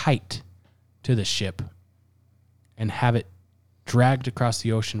giant kite to the ship and have it dragged across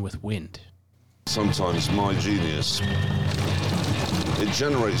the ocean with wind? Sometimes my genius, it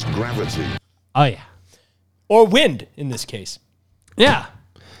generates gravity. Oh, yeah. Or wind, in this case. Yeah.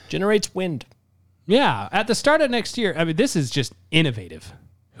 Generates wind. Yeah. At the start of next year, I mean, this is just innovative.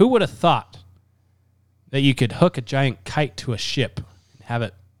 Who would have thought that you could hook a giant kite to a ship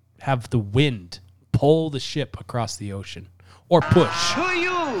and have the wind pull the ship across the ocean or push? Who are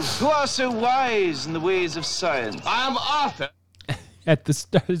you who are so wise in the ways of science? I am Arthur. At the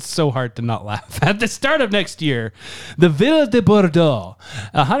start, it's so hard to not laugh. At the start of next year, the Ville de Bordeaux,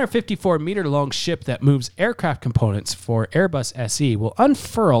 a 154-meter-long ship that moves aircraft components for Airbus SE, will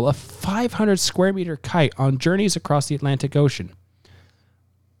unfurl a 500-square-meter kite on journeys across the Atlantic Ocean.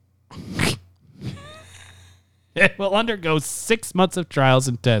 It will undergo 6 months of trials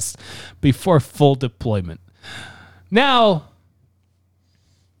and tests before full deployment. Now,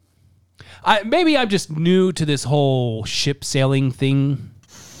 maybe I'm just new to this whole ship sailing thing.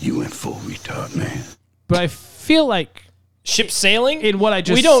 You went full retard, man. But I feel like ship sailing, in what I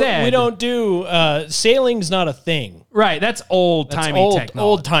just said, we don't do sailing's not a thing. Right, that's old-timey technology.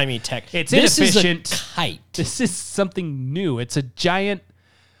 Old-timey tech. It's This inefficient. is a kite. This is something new. It's a giant.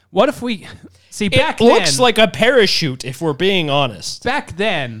 What if we see It looks like a parachute, if we're being honest. Back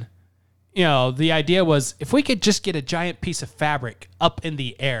then, you know, the idea was if we could just get a giant piece of fabric up in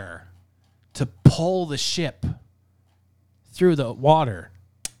the air to pull the ship through the water,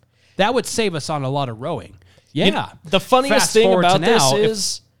 that would save us on a lot of rowing. Yeah. You know, the funniest thing about this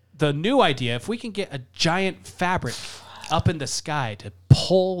is the new idea, if we can get a giant fabric up in the sky to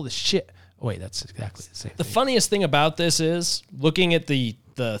pull the ship. Oh, wait, that's exactly the same. The funniest thing about this is looking at the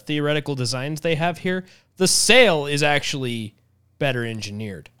theoretical designs they have here, the sail is actually better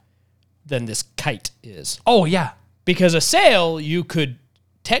engineered than this kite is. Oh, yeah. Because a sail, you could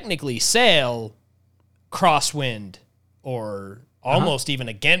technically sail crosswind or almost even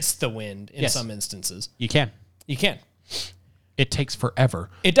against the wind in some instances. You can. You can. It takes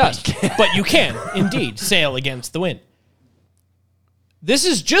forever. It does. But you can indeed sail against the wind. This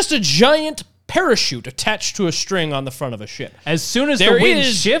is just a giant parachute attached to a string on the front of a ship. As soon as there the wind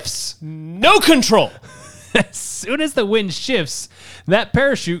is shifts, no control. As soon as the wind shifts, that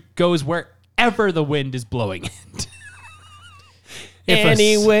parachute goes wherever the wind is blowing it.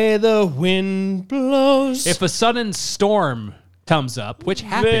 Any way the wind blows. If a sudden storm comes up, which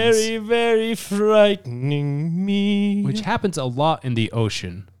happens. Very, very frightening me. Which happens a lot in the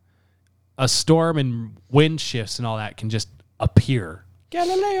ocean. A storm and wind shifts and all that can just appear.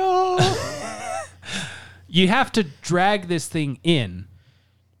 Galileo. You have to drag this thing in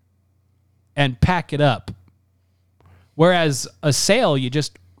and pack it up. Whereas a sail, you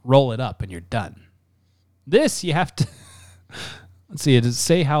just roll it up and you're done. This, you have to... Let's see, does it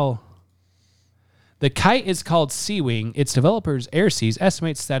say how... The kite is called Sea Wing. Its developers, Airseas,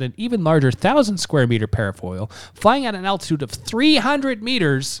 estimates that an even larger 1,000 square meter parafoil, flying at an altitude of 300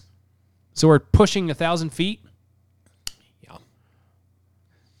 meters, so we're pushing 1,000 feet. Yeah.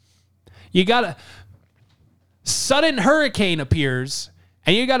 You got sudden hurricane appears,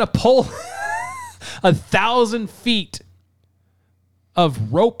 and you got to pull 1,000 feet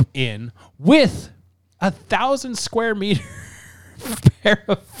of rope in with 1,000 square meter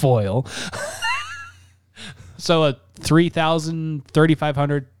parafoil. So a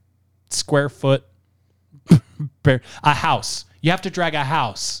 3,500 square foot a house. You have to drag a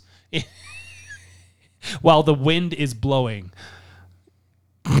house while the wind is blowing.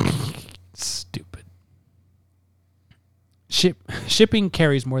 Stupid. Shipping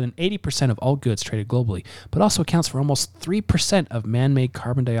carries more than 80% of all goods traded globally, but also accounts for almost 3% of man-made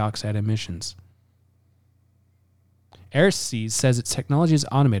carbon dioxide emissions. Airseas says its technology is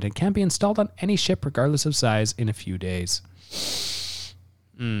automated and can be installed on any ship regardless of size in a few days.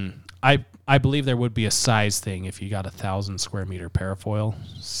 I believe there would be a size thing if you got 1,000 square meter parafoil.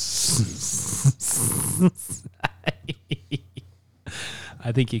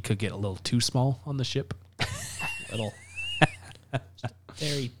 I think you could get a little too small on the ship. Little.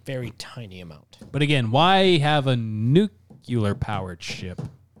 Very, very tiny amount. But again, why have a nuclear powered ship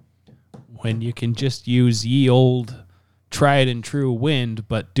when you can just use ye old tried and true wind,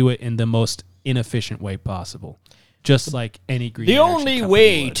 but do it in the most inefficient way possible? Just like any green The energy only company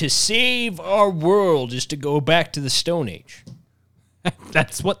way would. to save our world is to go back to the Stone Age.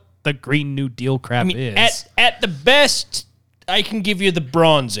 That's what the Green New Deal crap is. At the best, I can give you the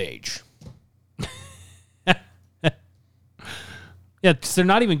Bronze Age. Yeah, because they're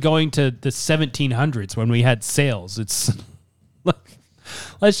not even going to the 1700s when we had sails. It's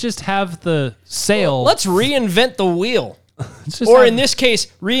let's just have the sail. Let's reinvent the wheel. In this case,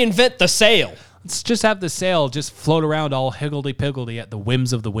 reinvent the sail. Let's just have the sail just float around all higgledy-piggledy at the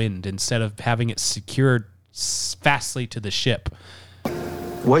whims of the wind instead of having it secured fastly to the ship.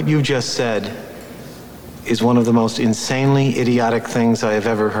 What you just said is one of the most insanely idiotic things I have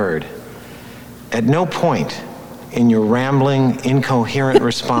ever heard. At no point in your rambling, incoherent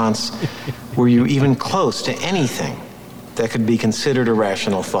response were you even close to anything that could be considered a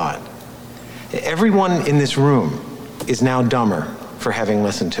rational thought. Everyone in this room is now dumber for having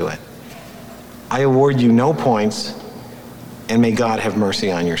listened to it. I award you no points, and may God have mercy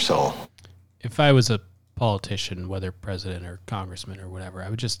on your soul. If I was a politician, whether president or congressman or whatever, I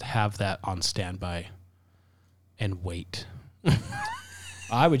would just have that on standby and wait.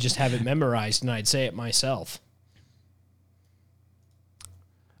 I would just have it memorized, and I'd say it myself.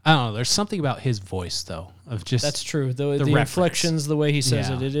 I don't know. There's something about his voice, though, of just That's true. The reference. inflections, the way he says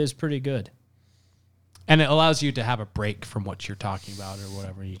Yeah. it is pretty good. And it allows you to have a break from what you're talking about or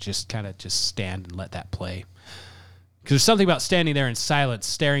whatever. You just kind of just stand and let that play. Because there's something about standing there in silence,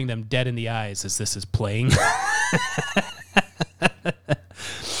 staring them dead in the eyes as this is playing.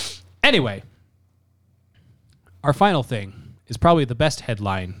 Anyway, our final thing is probably the best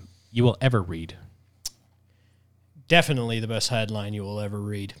headline you will ever read. Definitely the best headline you will ever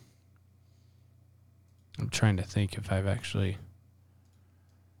read. I'm trying to think if I've actually...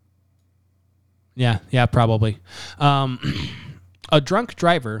 Yeah, probably. A drunk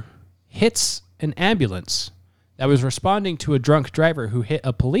driver hits an ambulance that was responding to a drunk driver who hit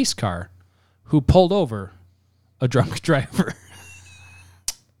a police car who pulled over a drunk driver.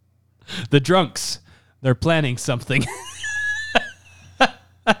 The drunks, they're planning something.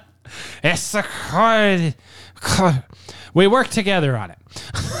 It's a hard... We work together on it.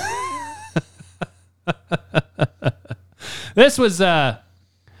 This was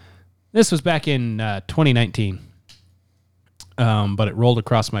back in 2019, but it rolled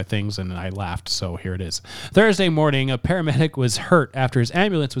across my things and I laughed, so here it is. Thursday morning, a paramedic was hurt after his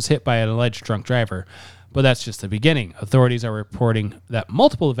ambulance was hit by an alleged drunk driver, but that's just the beginning. Authorities are reporting that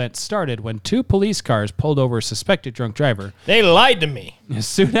multiple events started when two police cars pulled over a suspected drunk driver. They lied to me.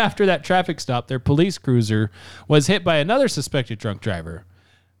 Soon after that traffic stop, their police cruiser was hit by another suspected drunk driver.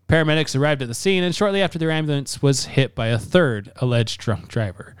 Paramedics arrived at the scene, and shortly after their ambulance was hit by a third alleged drunk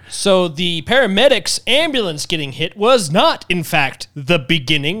driver. So the paramedics' ambulance getting hit was not, in fact, the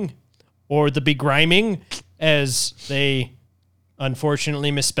beginning or the begriming, as they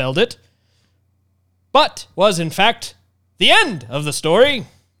unfortunately misspelled it, but was in fact the end of the story.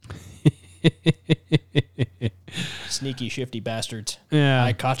 Sneaky, shifty bastards. Yeah.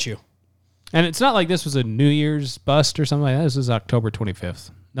 I caught you. And it's not like this was a New Year's bust or something like that. This is October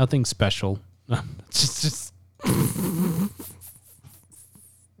 25th. Nothing special. It's just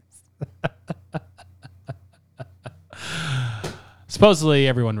supposedly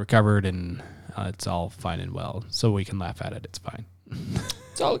everyone recovered and it's all fine and well. So we can laugh at it. It's fine.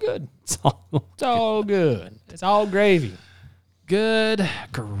 It's all good. It's all good. It's all gravy. Good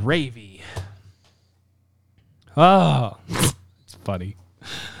gravy. Oh, it's funny.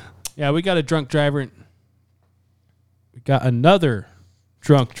 Yeah, we got a drunk driver. We got another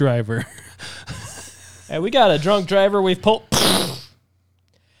drunk driver. Hey, we got a drunk driver. We've pulled.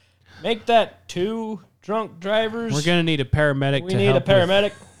 Make that 2 drunk drivers. We're gonna need a paramedic. We need a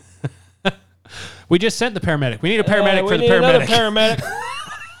paramedic. We just sent the paramedic. We need a paramedic for the We need another paramedic.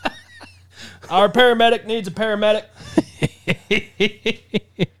 paramedic. Our paramedic needs a paramedic.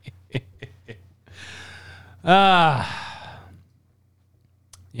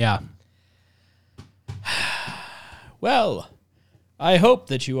 Yeah. Well, I hope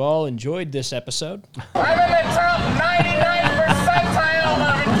that you all enjoyed this episode. I'm in the top 99 percentile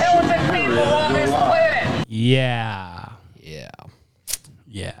of intelligent people on this planet. Yeah.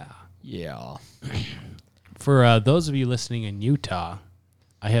 For those of you listening in Utah,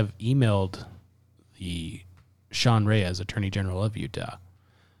 I have emailed the Sean Reyes, Attorney General of Utah,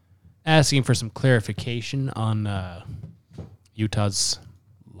 asking for some clarification on Utah's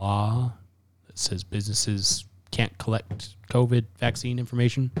law that says businesses can't collect COVID vaccine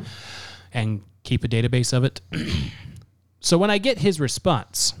information and keep a database of it. So when I get his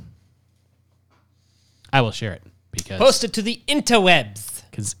response, I will share it because Post it to the interwebs.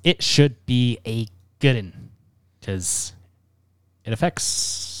 Because it should be a good one. Because it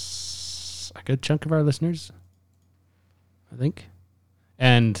affects a good chunk of our listeners, I think.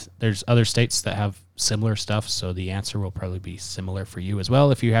 And there's other states that have similar stuff, so the answer will probably be similar for you as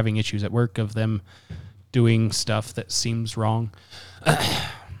well if you're having issues at work of them doing stuff that seems wrong.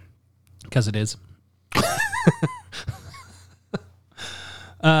 Because it is.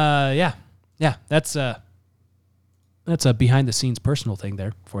 Yeah, that's a behind the scenes personal thing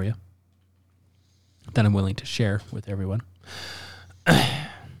there for you that I'm willing to share with everyone.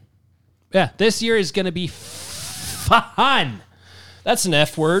 Yeah, this year is going to be fun. That's an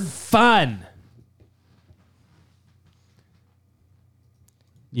F word. Fun.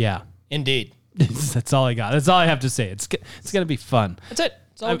 Yeah. Indeed. That's all I got. That's all I have to say. It's going to be fun. That's it.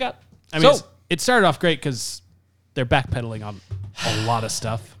 That's all I got. I mean, it started off great because they're backpedaling on a lot of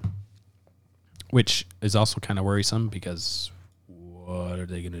stuff, which is also kind of worrisome because what are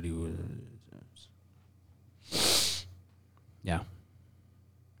they going to do? Yeah.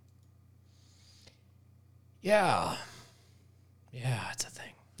 Yeah, it's a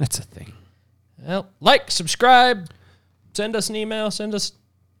thing. That's a thing. Well, like, subscribe, send us an email, send us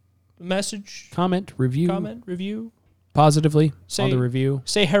a message. Comment, review. Say, Positively on the review.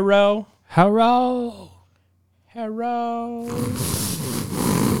 Say hello. Hello.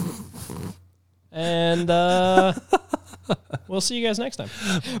 And we'll see you guys next time.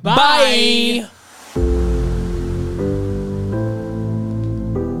 Bye.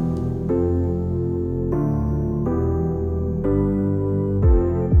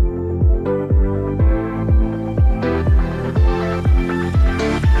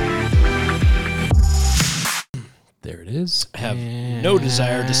 There it is. I have no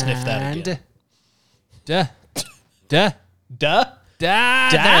desire to sniff that again. Duh. There it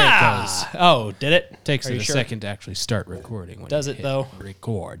goes. Oh, did it? Takes Are it you a sure? second to actually start recording. When Does you it, hit though?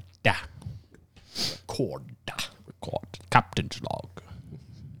 Record. Record. Captain's log.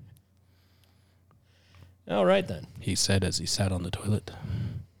 All right, then. He said as he sat on the toilet.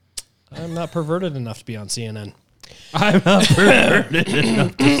 I'm not perverted enough to be on CNN. I'm not perverted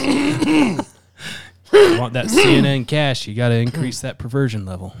enough to... You want that CNN cash, you got to increase that perversion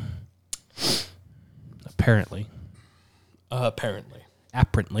level. Apparently. Apparently.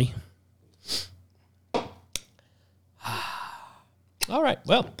 All right.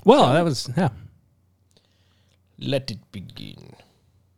 Well, that was, yeah. let it begin.